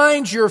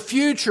defines your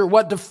future,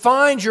 what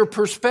defines your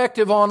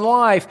perspective on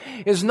life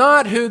is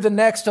not who the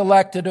next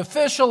elected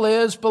official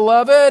is,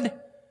 beloved.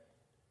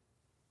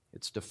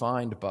 It's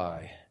defined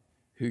by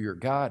who your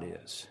God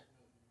is.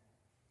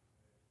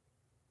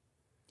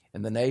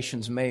 And the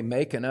nations may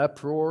make an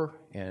uproar,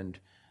 and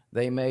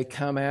they may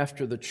come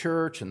after the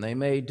church, and they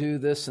may do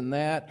this and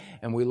that,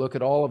 and we look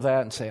at all of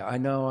that and say, I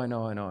know.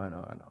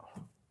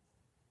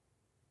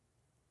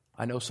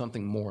 I know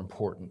something more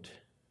important.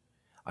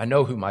 I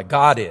know who my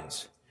God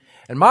is.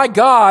 And my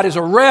God is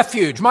a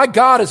refuge. My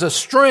God is a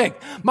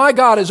strength. My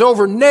God is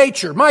over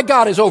nature. My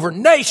God is over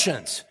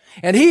nations.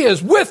 And He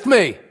is with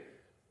me.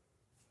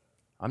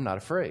 I'm not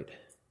afraid.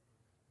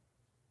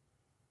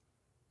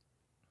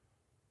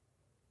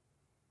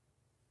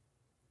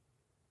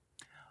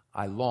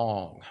 I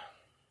long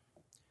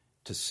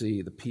to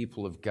see the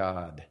people of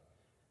God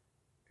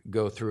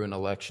go through an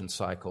election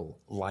cycle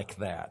like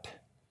that,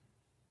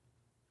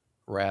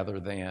 rather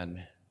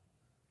than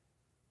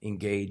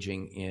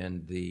engaging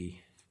in the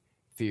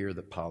fear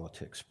that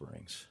politics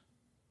brings.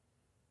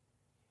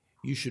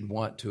 You should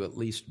want to at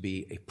least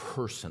be a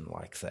person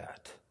like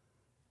that.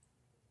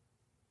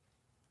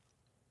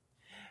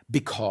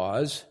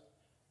 Because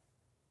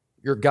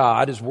your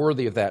God is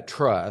worthy of that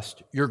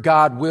trust. Your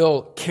God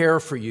will care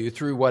for you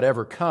through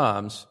whatever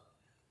comes.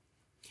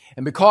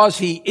 And because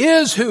He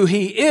is who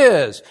He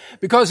is,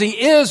 because He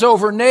is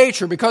over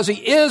nature, because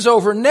He is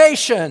over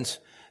nations,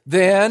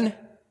 then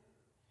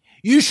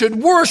you should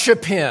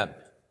worship Him.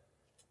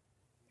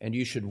 And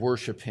you should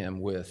worship Him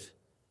with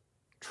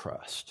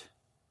trust,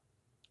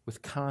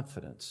 with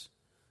confidence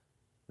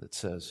that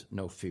says,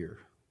 no fear.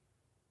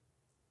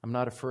 I'm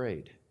not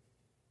afraid.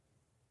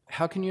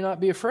 How can you not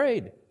be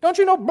afraid? Don't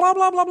you know blah,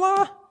 blah, blah,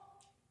 blah?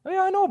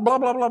 Yeah, I know blah,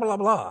 blah, blah, blah,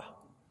 blah.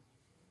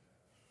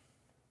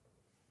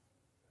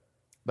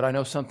 But I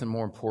know something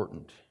more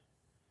important.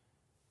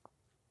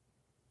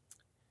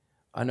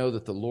 I know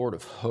that the Lord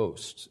of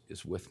hosts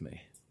is with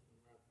me.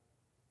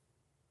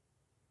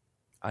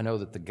 I know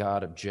that the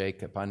God of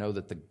Jacob, I know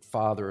that the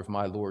Father of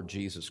my Lord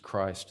Jesus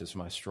Christ is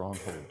my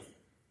stronghold.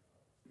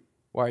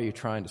 Why are you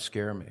trying to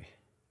scare me?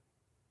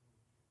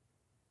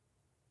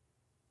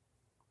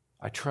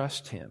 I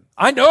trust Him.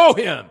 I know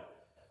Him.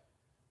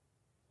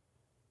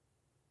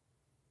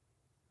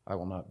 I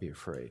will not be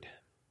afraid.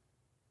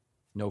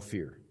 No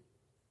fear.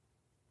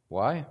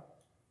 Why?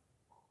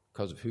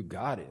 Because of who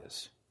God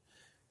is.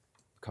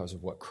 Because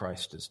of what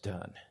Christ has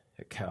done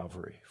at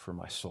Calvary for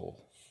my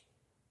soul.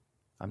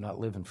 I'm not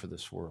living for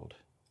this world.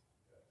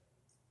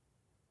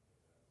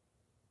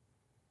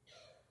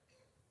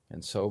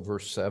 And so,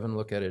 verse 7,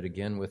 look at it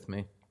again with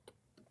me.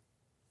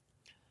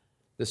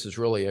 This is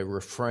really a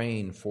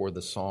refrain for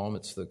the psalm.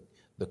 It's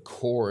the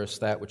chorus,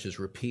 that which is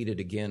repeated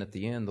again at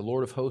the end. The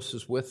Lord of hosts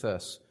is with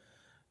us.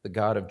 The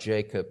God of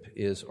Jacob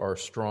is our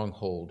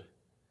stronghold.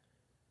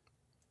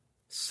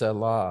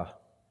 Selah.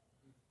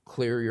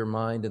 Clear your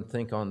mind and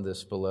think on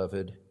this,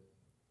 beloved.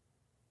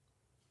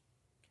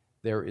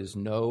 There is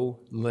no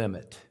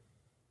limit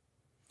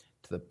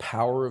to the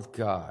power of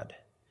God.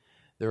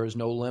 There is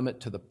no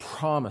limit to the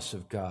promise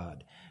of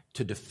God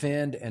to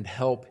defend and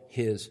help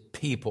His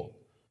people.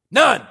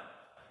 None!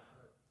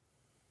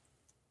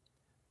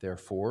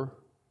 Therefore,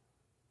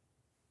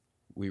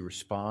 we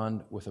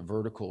respond with a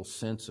vertical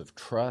sense of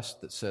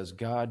trust that says,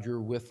 God,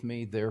 you're with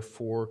me.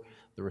 Therefore,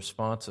 the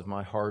response of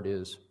my heart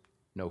is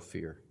no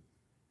fear.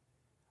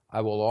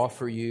 I will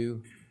offer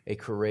you a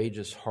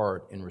courageous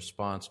heart in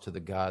response to the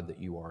God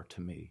that you are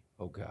to me,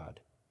 O God.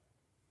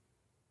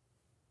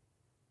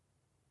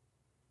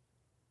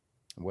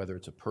 Whether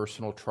it's a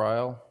personal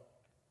trial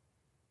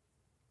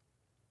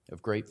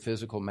of great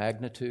physical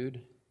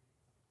magnitude,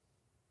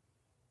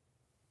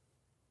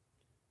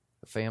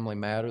 a family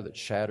matter that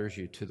shatters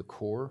you to the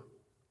core,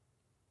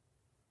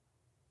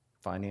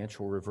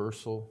 financial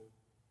reversal,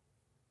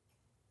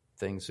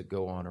 things that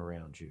go on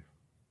around you.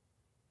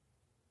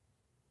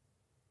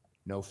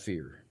 No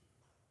fear.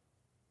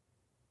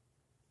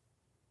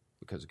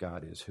 Because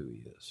God is who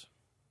He is.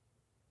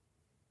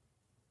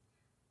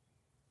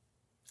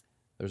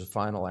 There's a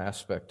final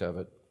aspect of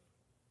it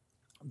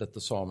that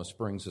the psalmist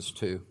brings us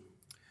to.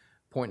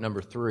 Point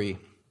number 3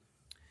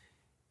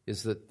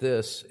 is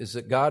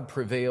that God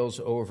prevails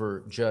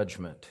over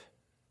judgment.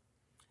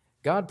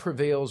 God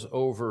prevails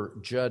over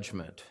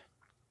judgment.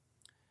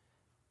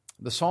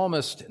 The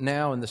psalmist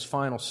now in this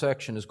final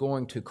section is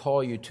going to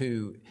call you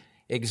to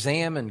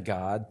examine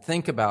God,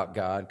 think about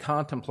God,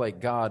 contemplate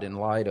God in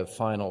light of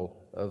final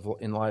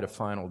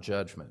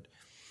judgment.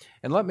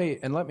 And let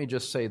me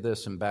just say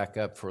this and back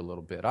up for a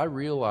little bit. I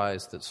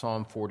realize that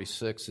Psalm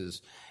 46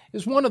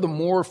 is one of the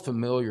more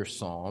familiar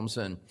Psalms.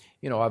 And,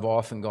 I've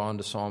often gone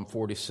to Psalm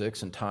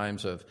 46 in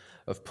times of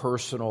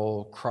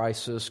personal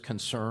crisis,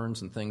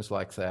 concerns, and things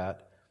like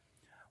that.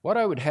 What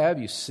I would have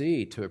you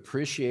see to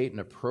appreciate and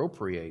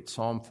appropriate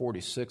Psalm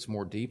 46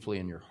 more deeply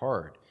in your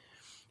heart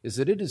is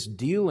that it is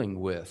dealing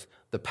with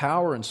the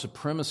power and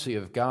supremacy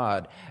of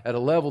God at a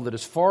level that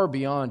is far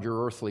beyond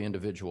your earthly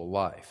individual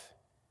life.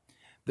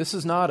 This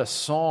is not a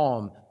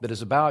psalm that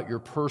is about your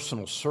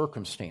personal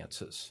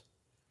circumstances.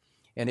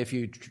 And if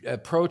you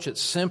approach it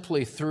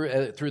simply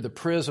through the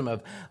prism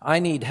of, I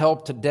need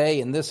help today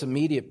in this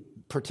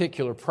immediate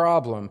particular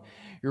problem,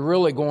 you're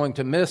really going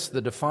to miss the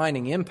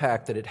defining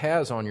impact that it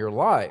has on your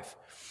life.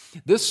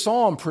 This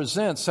psalm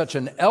presents such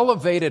an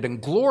elevated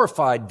and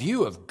glorified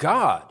view of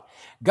God.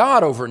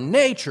 God over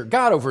nature,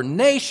 God over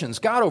nations,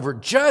 God over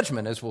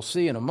judgment, as we'll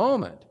see in a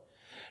moment.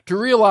 To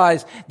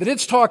realize that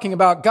it's talking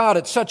about God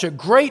at such a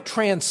great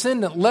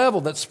transcendent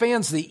level that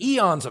spans the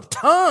eons of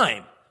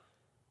time.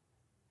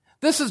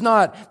 This is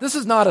not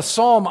a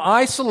psalm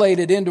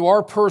isolated into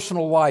our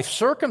personal life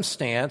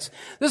circumstance.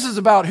 This is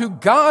about who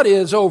God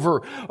is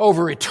over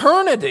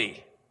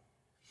eternity.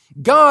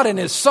 God in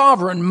His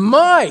sovereign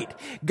might.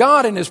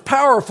 God in His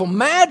powerful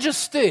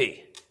majesty.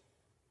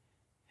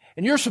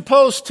 And you're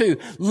supposed to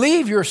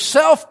leave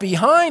yourself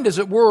behind, as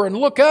it were, and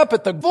look up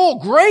at the full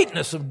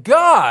greatness of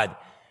God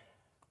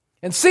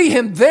and see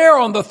Him there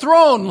on the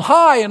throne,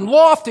 high and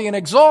lofty and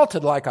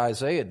exalted, like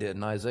Isaiah did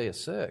in Isaiah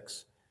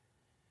 6.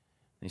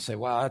 And you say,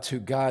 wow, that's who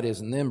God is,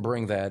 and then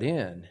bring that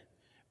in.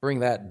 Bring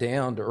that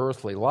down to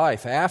earthly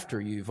life after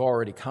you've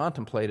already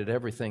contemplated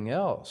everything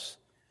else.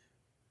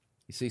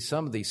 You see,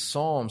 some of these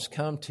psalms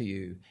come to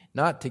you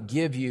not to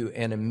give you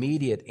an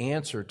immediate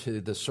answer to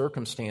the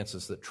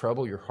circumstances that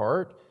trouble your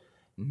heart.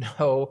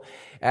 No,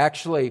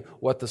 actually,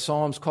 what the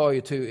Psalms call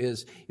you to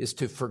is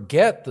to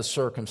forget the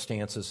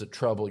circumstances that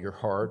trouble your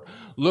heart,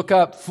 look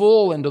up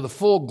full into the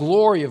full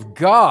glory of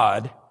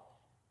God,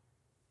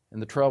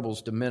 and the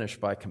troubles diminish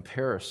by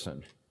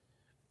comparison.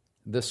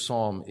 This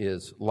psalm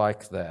is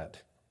like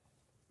that.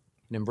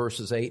 And in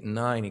verses 8 and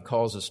 9, he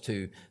calls us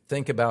to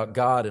think about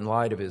God in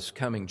light of His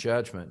coming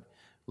judgment.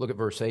 Look at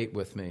verse 8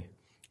 with me.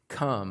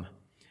 Come,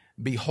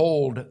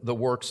 behold the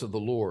works of the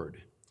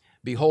Lord.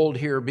 Behold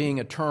here being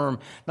a term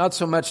not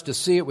so much to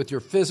see it with your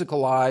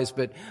physical eyes,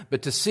 but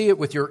to see it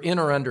with your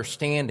inner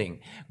understanding.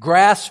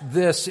 Grasp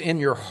this in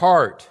your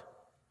heart.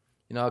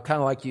 Kind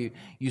of like you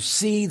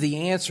see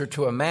the answer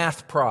to a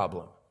math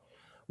problem.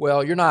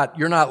 Well, you're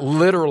not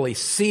literally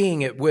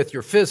seeing it with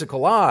your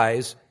physical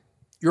eyes.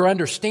 You're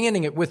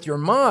understanding it with your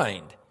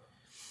mind.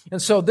 And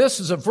so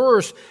this is a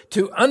verse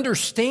to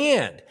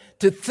understand,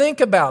 to think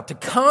about, to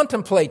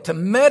contemplate, to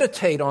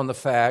meditate on the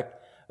fact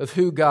of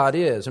who God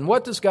is. And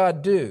what does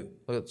God do?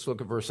 Let's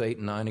look at verse 8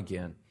 and 9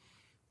 again.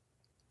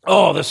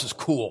 Oh, this is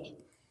cool.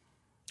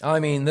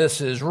 This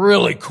is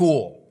really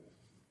cool.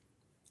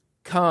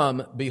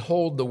 Come,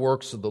 behold the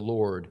works of the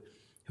Lord,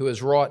 who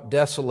has wrought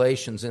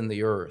desolations in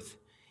the earth.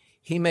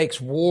 He makes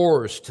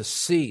wars to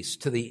cease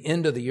to the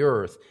end of the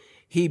earth.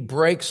 He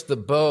breaks the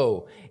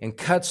bow and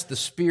cuts the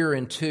spear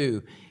in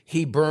two.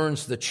 He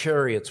burns the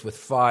chariots with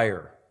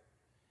fire.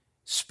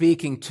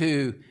 Speaking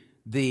to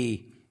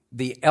the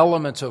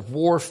elements of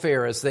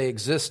warfare as they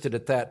existed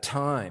at that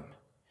time.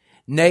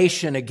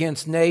 Nation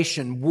against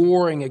nation,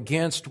 warring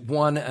against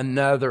one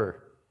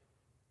another.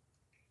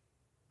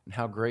 And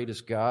how great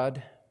is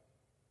God?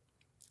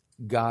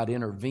 God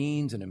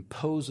intervenes and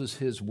imposes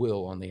His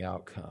will on the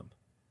outcome.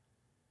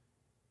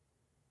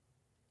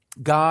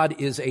 God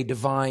is a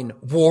divine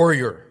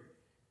warrior,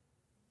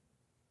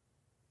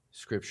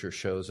 Scripture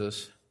shows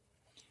us.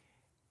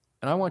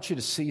 And I want you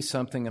to see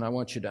something, and I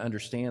want you to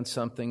understand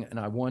something, and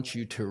I want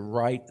you to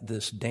write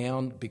this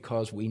down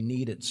because we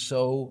need it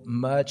so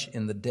much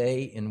in the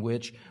day in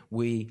which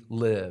we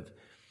live.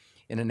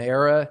 In an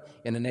era,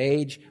 in an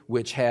age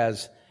which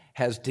has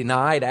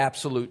denied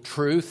absolute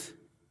truth,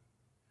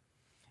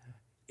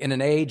 in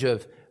an age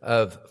of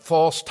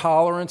false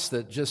tolerance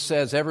that just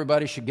says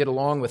everybody should get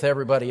along with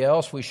everybody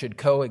else, we should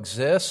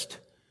coexist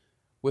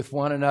with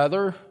one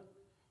another.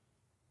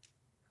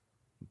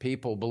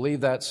 People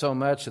believe that so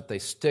much that they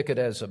stick it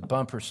as a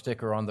bumper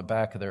sticker on the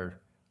back of their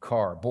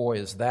car. Boy,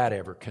 is that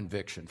ever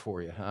conviction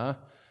for you, huh?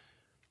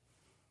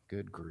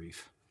 Good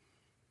grief.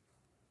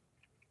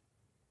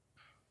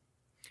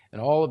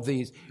 And all of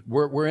these,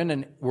 we're in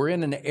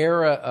an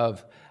era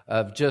of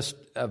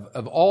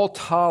all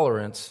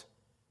tolerance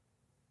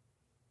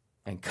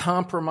and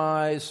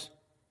compromise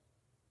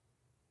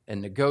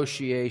and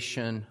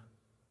negotiation,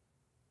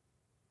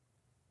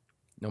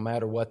 no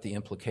matter what the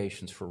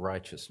implications for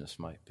righteousness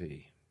might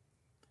be.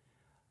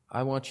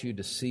 I want you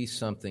to see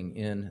something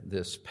in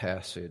this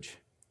passage.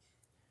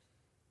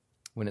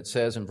 When it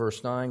says in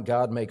verse 9,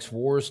 God makes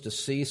wars to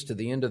cease to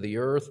the end of the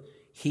earth,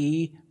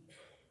 He,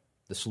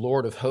 this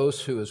Lord of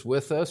hosts who is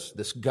with us,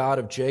 this God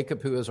of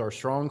Jacob who is our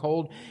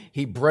stronghold,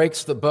 He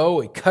breaks the bow,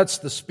 He cuts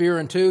the spear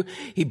in two,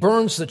 He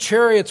burns the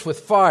chariots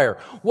with fire.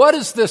 What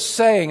is this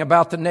saying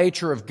about the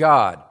nature of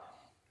God?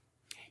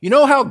 You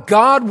know how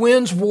God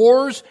wins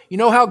wars? You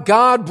know how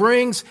God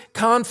brings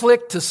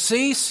conflict to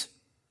cease?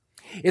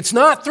 It's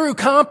not through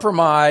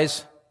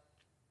compromise.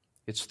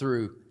 It's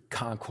through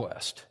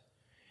conquest.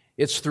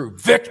 It's through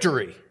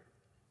victory.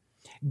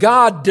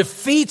 God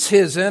defeats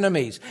His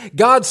enemies.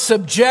 God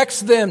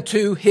subjects them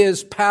to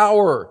His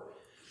power.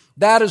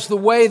 That is the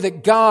way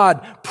that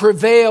God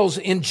prevails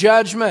in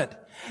judgment.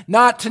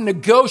 Not to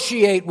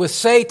negotiate with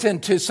Satan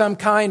to some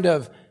kind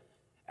of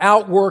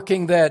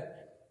outworking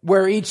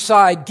where each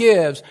side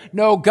gives.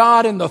 No,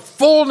 God in the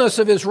fullness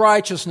of His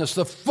righteousness,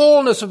 the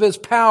fullness of His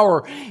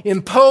power,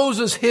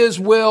 imposes His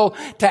will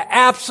to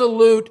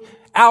absolute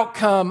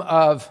outcome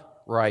of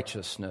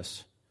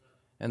righteousness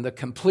and the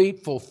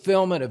complete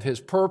fulfillment of His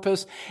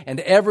purpose, and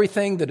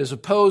everything that is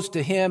opposed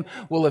to Him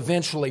will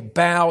eventually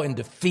bow in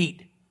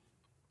defeat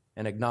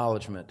and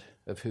acknowledgement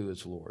of who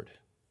is Lord.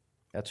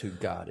 That's who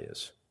God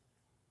is.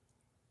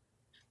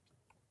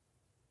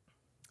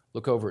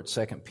 Look over at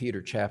 2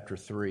 Peter chapter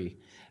 3.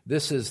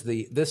 This is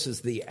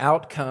the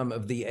outcome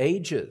of the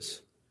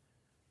ages.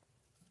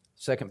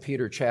 2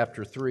 Peter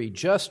chapter 3,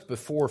 just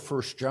before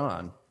 1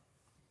 John,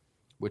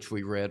 which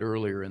we read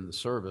earlier in the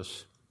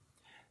service.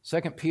 2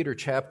 Peter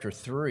chapter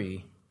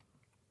 3,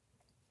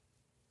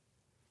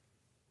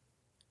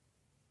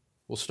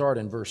 we'll start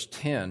in verse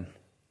 10.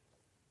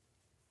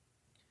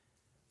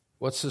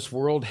 What's this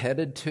world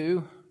headed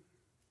to?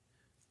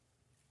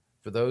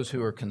 For those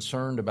who are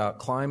concerned about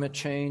climate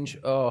change,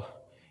 oh,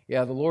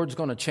 yeah, the Lord's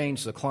going to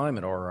change the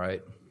climate, all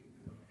right.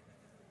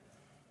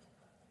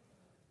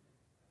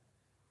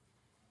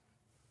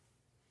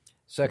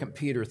 Second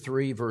Peter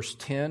 3, verse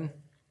 10,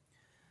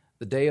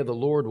 the day of the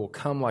Lord will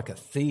come like a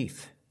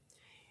thief,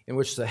 in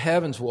which the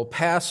heavens will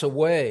pass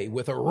away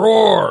with a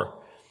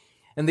roar,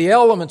 and the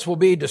elements will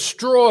be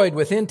destroyed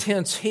with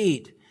intense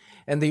heat,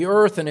 and the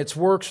earth and its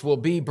works will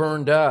be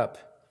burned up.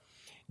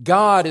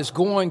 God is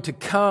going to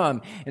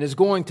come and is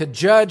going to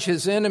judge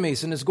His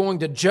enemies and is going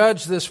to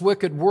judge this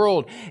wicked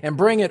world and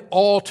bring it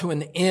all to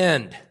an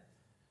end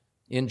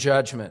in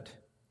judgment.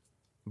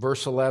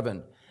 Verse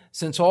 11,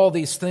 since all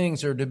these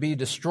things are to be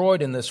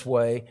destroyed in this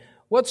way,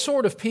 what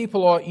sort of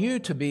people ought you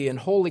to be in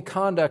holy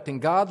conduct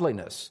and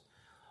godliness,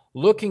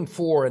 looking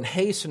for and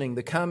hastening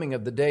the coming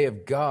of the day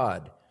of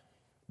God,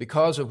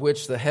 because of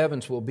which the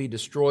heavens will be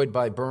destroyed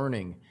by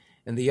burning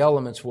and the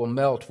elements will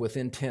melt with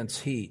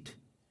intense heat?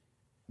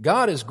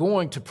 God is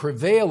going to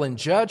prevail in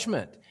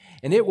judgment,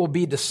 and it will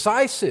be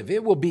decisive.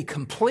 It will be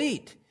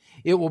complete.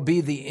 It will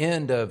be the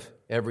end of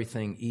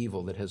everything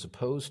evil that has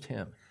opposed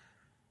Him.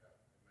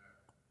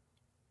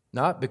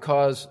 Not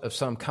because of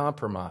some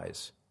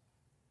compromise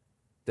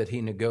that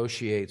He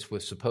negotiates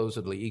with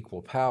supposedly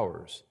equal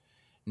powers.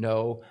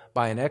 No,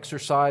 by an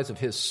exercise of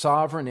His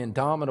sovereign,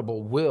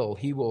 indomitable will,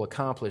 He will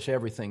accomplish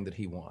everything that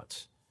He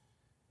wants.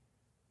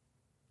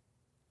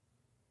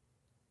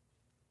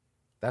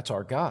 That's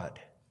our God.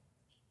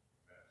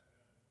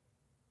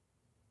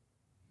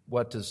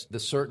 What does the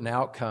certain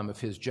outcome of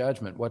His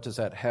judgment, what does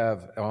that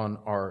have on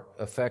our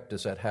effect,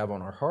 does that have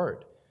on our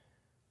heart?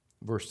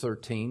 Verse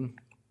 13,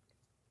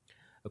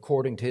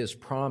 according to His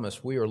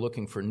promise, we are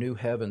looking for new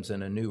heavens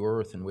and a new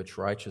earth in which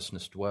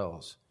righteousness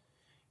dwells.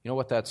 You know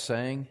what that's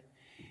saying?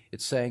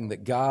 It's saying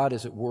that God,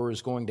 as it were,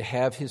 is going to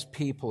have His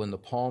people in the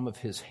palm of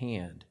His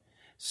hand,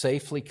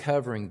 safely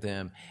covering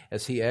them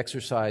as He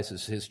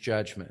exercises His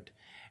judgment.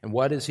 And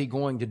what is He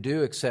going to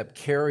do except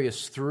carry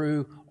us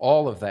through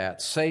all of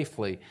that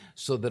safely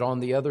so that on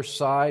the other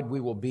side we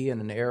will be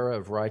in an era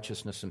of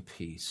righteousness and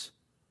peace?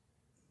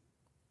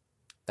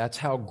 That's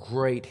how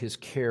great His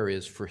care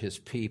is for His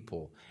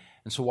people.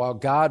 And so while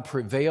God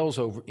prevails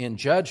in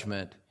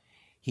judgment,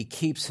 He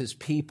keeps His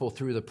people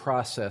through the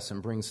process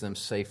and brings them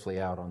safely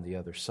out on the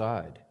other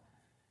side.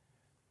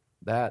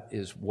 That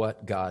is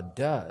what God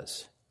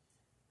does.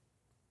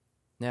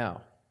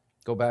 Now,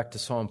 go back to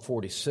Psalm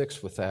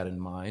 46 with that in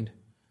mind.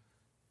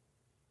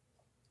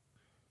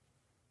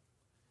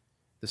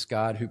 This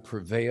God who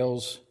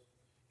prevails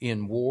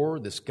in war,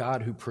 this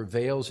God who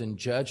prevails in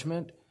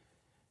judgment,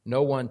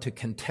 no one to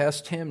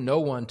contest Him, no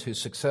one to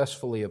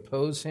successfully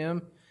oppose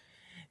Him.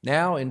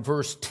 Now in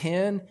verse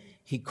 10,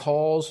 He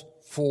calls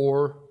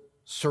for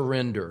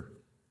surrender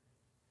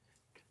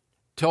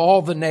to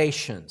all the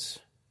nations,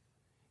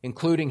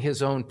 including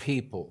His own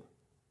people.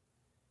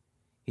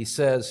 He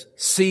says,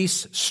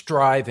 cease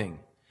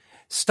striving.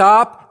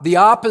 Stop the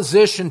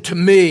opposition to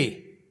me.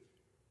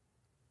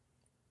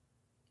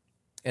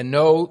 And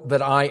know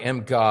that I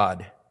am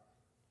God.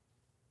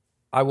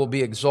 I will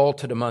be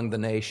exalted among the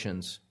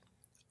nations.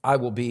 I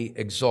will be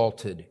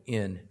exalted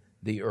in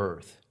the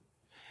earth.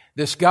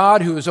 This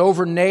God who is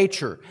over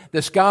nature,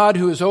 this God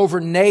who is over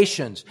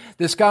nations,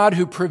 this God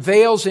who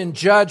prevails in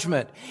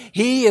judgment,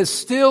 He is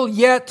still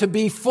yet to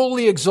be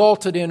fully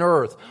exalted in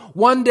earth.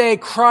 One day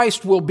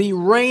Christ will be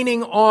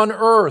reigning on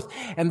earth,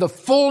 and the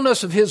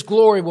fullness of His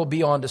glory will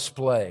be on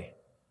display.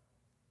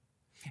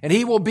 And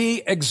He will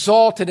be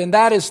exalted, and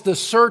that is the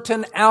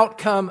certain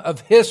outcome of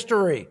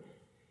history,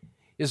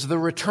 is the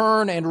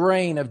return and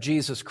reign of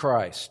Jesus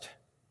Christ.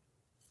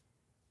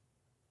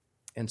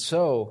 And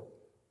so,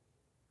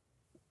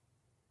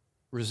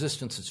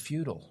 resistance is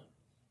futile.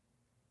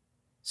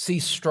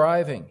 Cease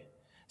striving.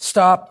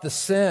 Stop the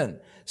sin.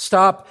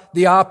 Stop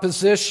the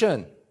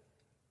opposition.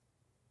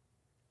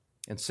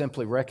 And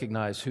simply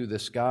recognize who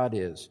this God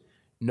is.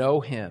 Know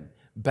Him.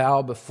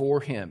 Bow before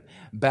Him.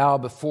 Bow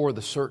before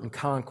the certain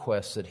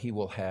conquests that He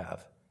will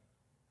have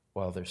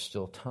while there's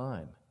still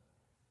time.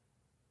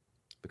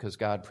 Because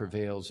God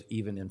prevails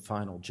even in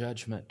final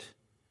judgment.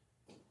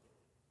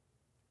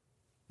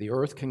 The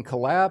earth can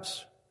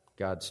collapse.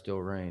 God still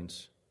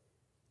reigns.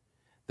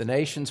 The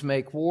nations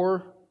make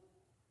war,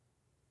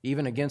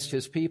 even against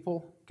His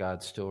people.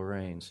 God still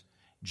reigns.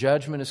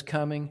 Judgment is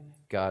coming.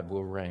 God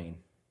will reign.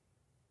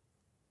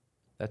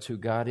 That's who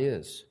God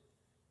is.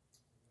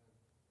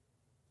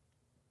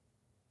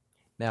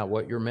 Now,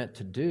 what you're meant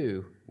to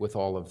do with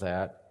all of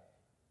that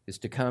is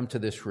to come to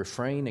this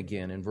refrain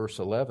again in verse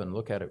 11.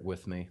 Look at it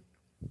with me.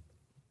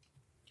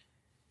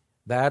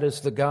 That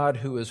is the God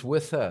who is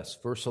with us.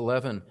 Verse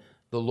 11,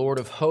 the Lord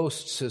of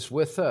hosts is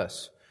with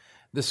us.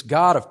 This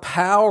God of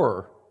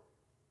power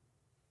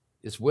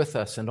is with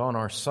us and on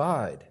our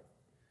side.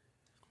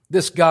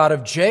 This God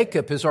of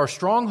Jacob is our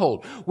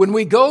stronghold. When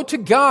we go to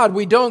God,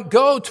 we don't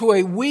go to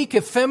a weak,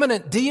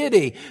 effeminate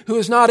deity who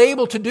is not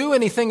able to do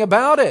anything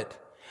about it.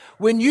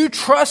 When you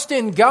trust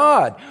in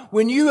God,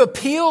 when you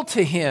appeal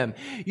to Him,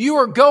 you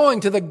are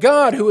going to the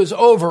God who is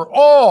over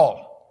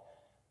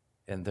all,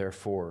 and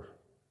therefore,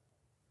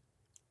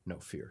 no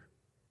fear.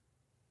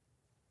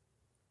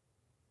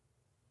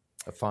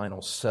 A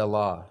final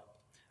Selah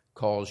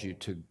calls you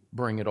to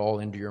bring it all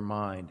into your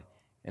mind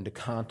and to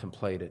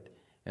contemplate it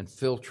and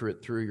filter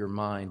it through your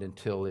mind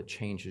until it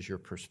changes your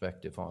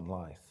perspective on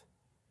life.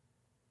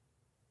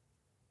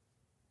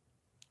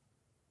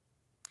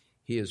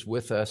 He is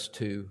with us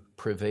to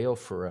prevail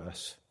for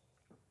us.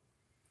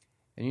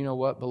 And you know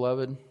what,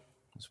 beloved?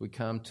 As we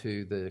come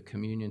to the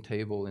communion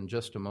table in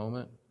just a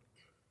moment,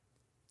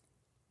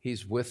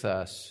 He's with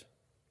us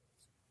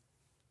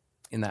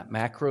in that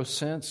macro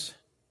sense,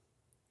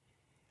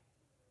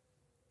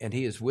 and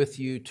He is with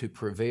you to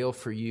prevail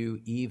for you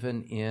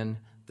even in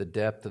the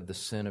depth of the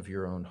sin of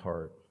your own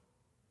heart.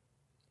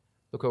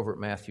 Look over at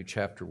Matthew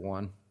chapter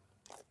 1.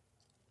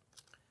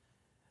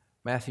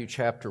 Matthew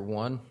chapter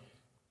 1.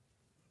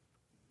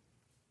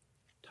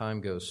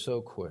 Time goes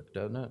so quick,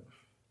 doesn't it?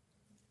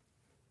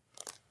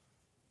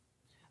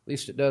 At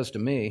least it does to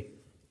me.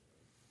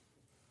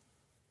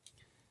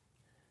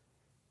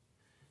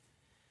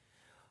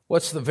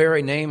 What's the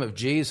very name of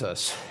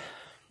Jesus?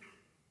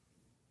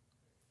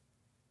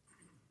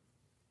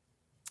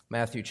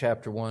 Matthew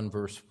chapter 1,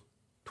 verse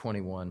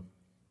 21.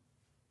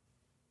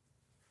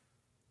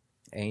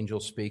 Angel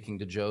speaking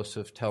to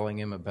Joseph, telling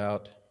him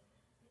about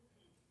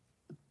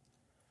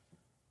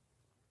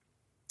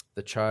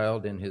the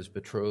child in his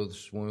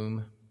betrothed's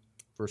womb.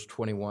 Verse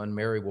 21,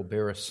 Mary will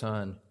bear a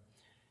son.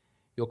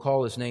 You'll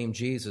call his name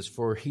Jesus,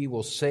 for he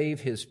will save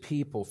his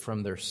people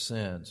from their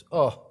sins.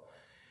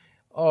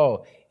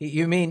 Oh,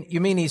 you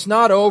mean he's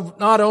not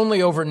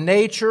only over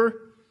nature,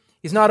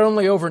 he's not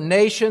only over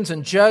nations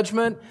and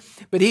judgment,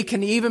 but he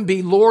can even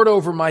be Lord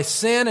over my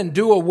sin and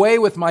do away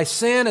with my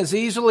sin as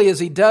easily as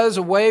he does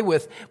away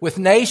with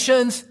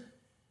nations.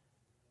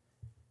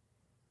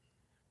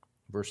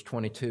 Verse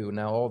 22,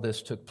 now all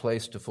this took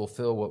place to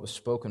fulfill what was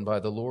spoken by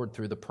the Lord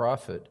through the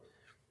prophet.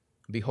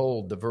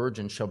 Behold, the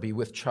virgin shall be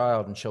with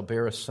child and shall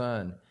bear a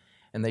son,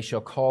 and they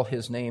shall call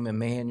his name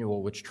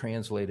Emmanuel, which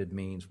translated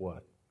means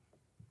what?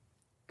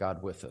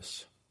 God with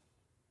us.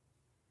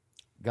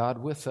 God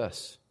with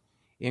us.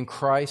 In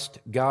Christ,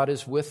 God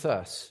is with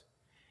us.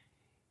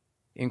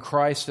 In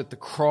Christ at the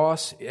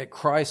cross, at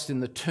Christ in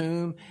the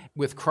tomb,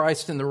 with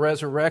Christ in the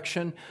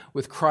resurrection,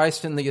 with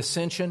Christ in the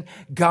ascension,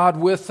 God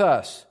with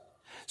us,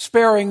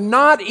 sparing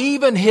not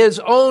even His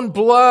own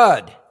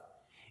blood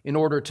in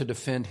order to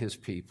defend His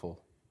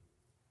people,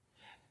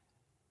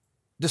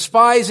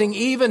 despising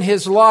even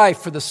His life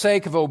for the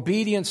sake of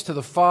obedience to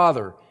the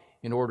Father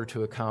in order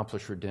to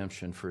accomplish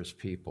redemption for His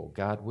people.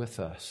 God with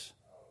us.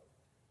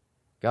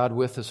 God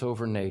with us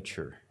over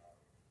nature,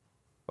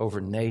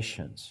 over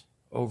nations,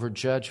 over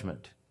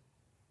judgment.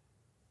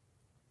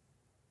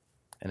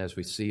 And as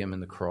we see Him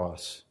in the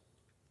cross,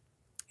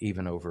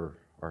 even over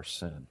our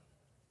sin,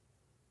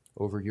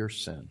 over your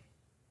sin.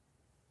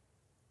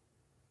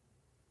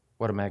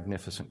 What a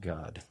magnificent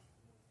God.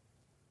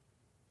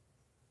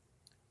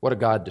 What a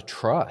God to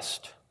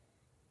trust.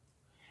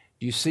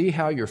 Do you see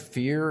how your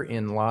fear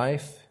in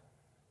life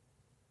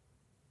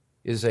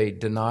is a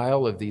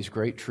denial of these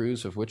great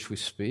truths of which we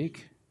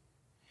speak?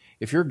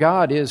 If your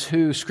God is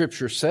who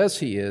Scripture says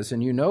He is,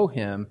 and you know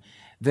Him,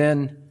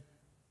 then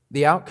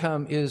the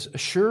outcome is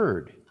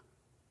assured,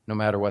 no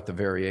matter what the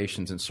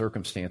variations and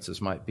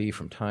circumstances might be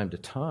from time to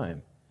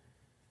time.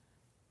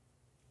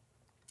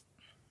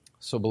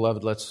 So,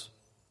 beloved, let's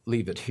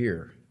leave it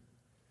here.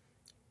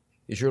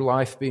 Is your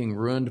life being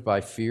ruined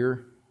by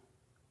fear,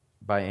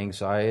 by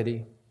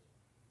anxiety,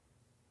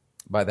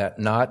 by that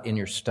knot in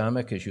your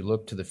stomach as you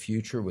look to the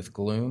future with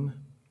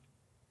gloom?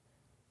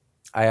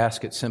 I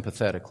ask it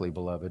sympathetically,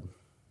 beloved.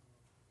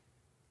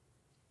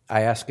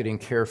 I ask it in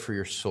care for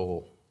your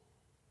soul.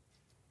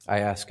 I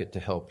ask it to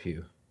help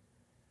you.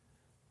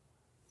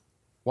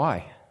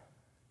 Why?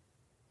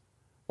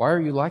 Why are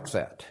you like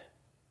that?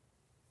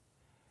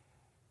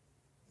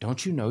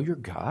 Don't you know your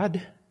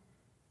God?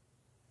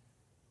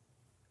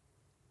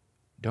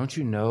 Don't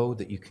you know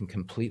that you can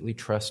completely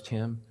trust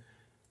Him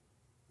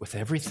with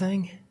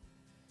everything?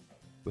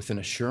 With an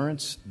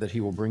assurance that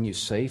He will bring you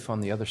safe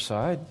on the other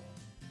side?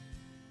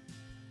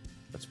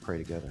 Let's pray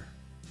together.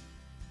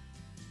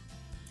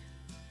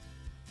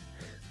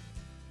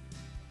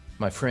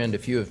 My friend,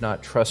 if you have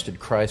not trusted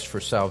Christ for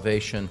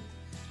salvation,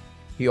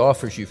 He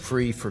offers you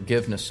free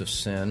forgiveness of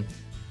sin.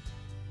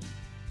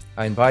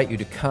 I invite you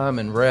to come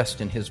and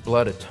rest in His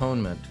blood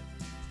atonement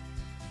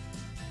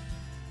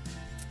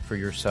for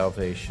your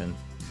salvation.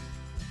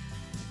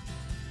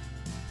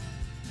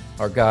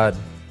 Our God,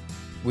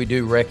 we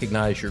do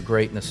recognize your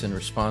greatness in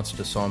response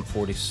to Psalm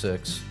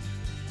 46.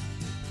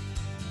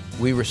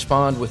 We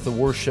respond with the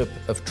worship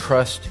of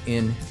trust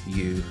in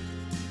you.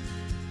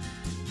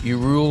 You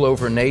rule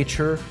over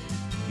nature,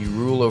 you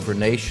rule over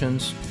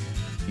nations,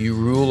 you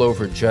rule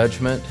over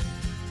judgment.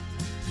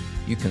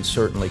 You can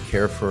certainly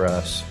care for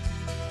us.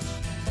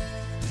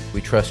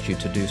 We trust you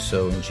to do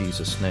so in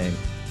Jesus' name.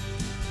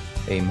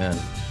 Amen.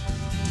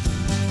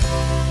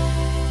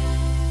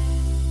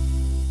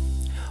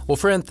 Well,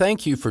 friend,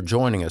 thank you for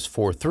joining us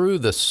for Through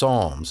the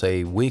Psalms,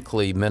 a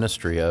weekly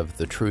ministry of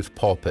the Truth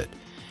Pulpit.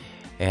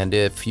 And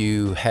if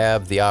you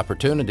have the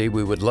opportunity,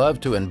 we would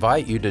love to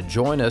invite you to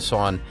join us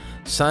on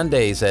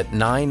Sundays at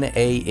 9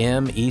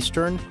 a.m.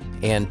 Eastern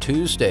and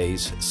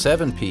Tuesdays,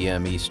 7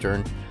 p.m.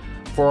 Eastern,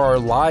 for our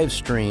live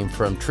stream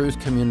from Truth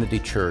Community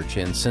Church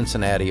in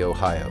Cincinnati,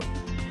 Ohio.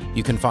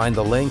 You can find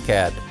the link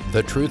at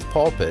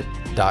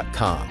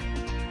thetruthpulpit.com.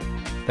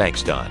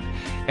 Thanks, Don.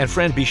 And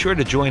friend, be sure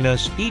to join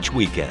us each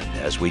weekend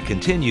as we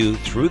continue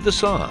Through the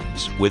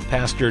Psalms with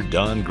Pastor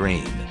Don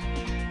Green,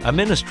 a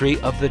ministry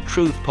of the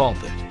Truth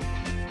Pulpit.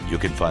 You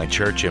can find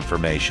church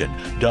information,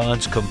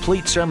 Don's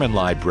complete sermon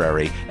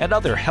library, and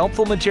other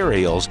helpful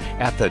materials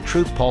at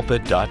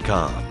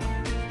thetruthpulpit.com.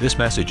 This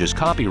message is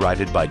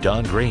copyrighted by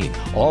Don Green,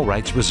 all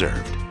rights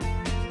reserved.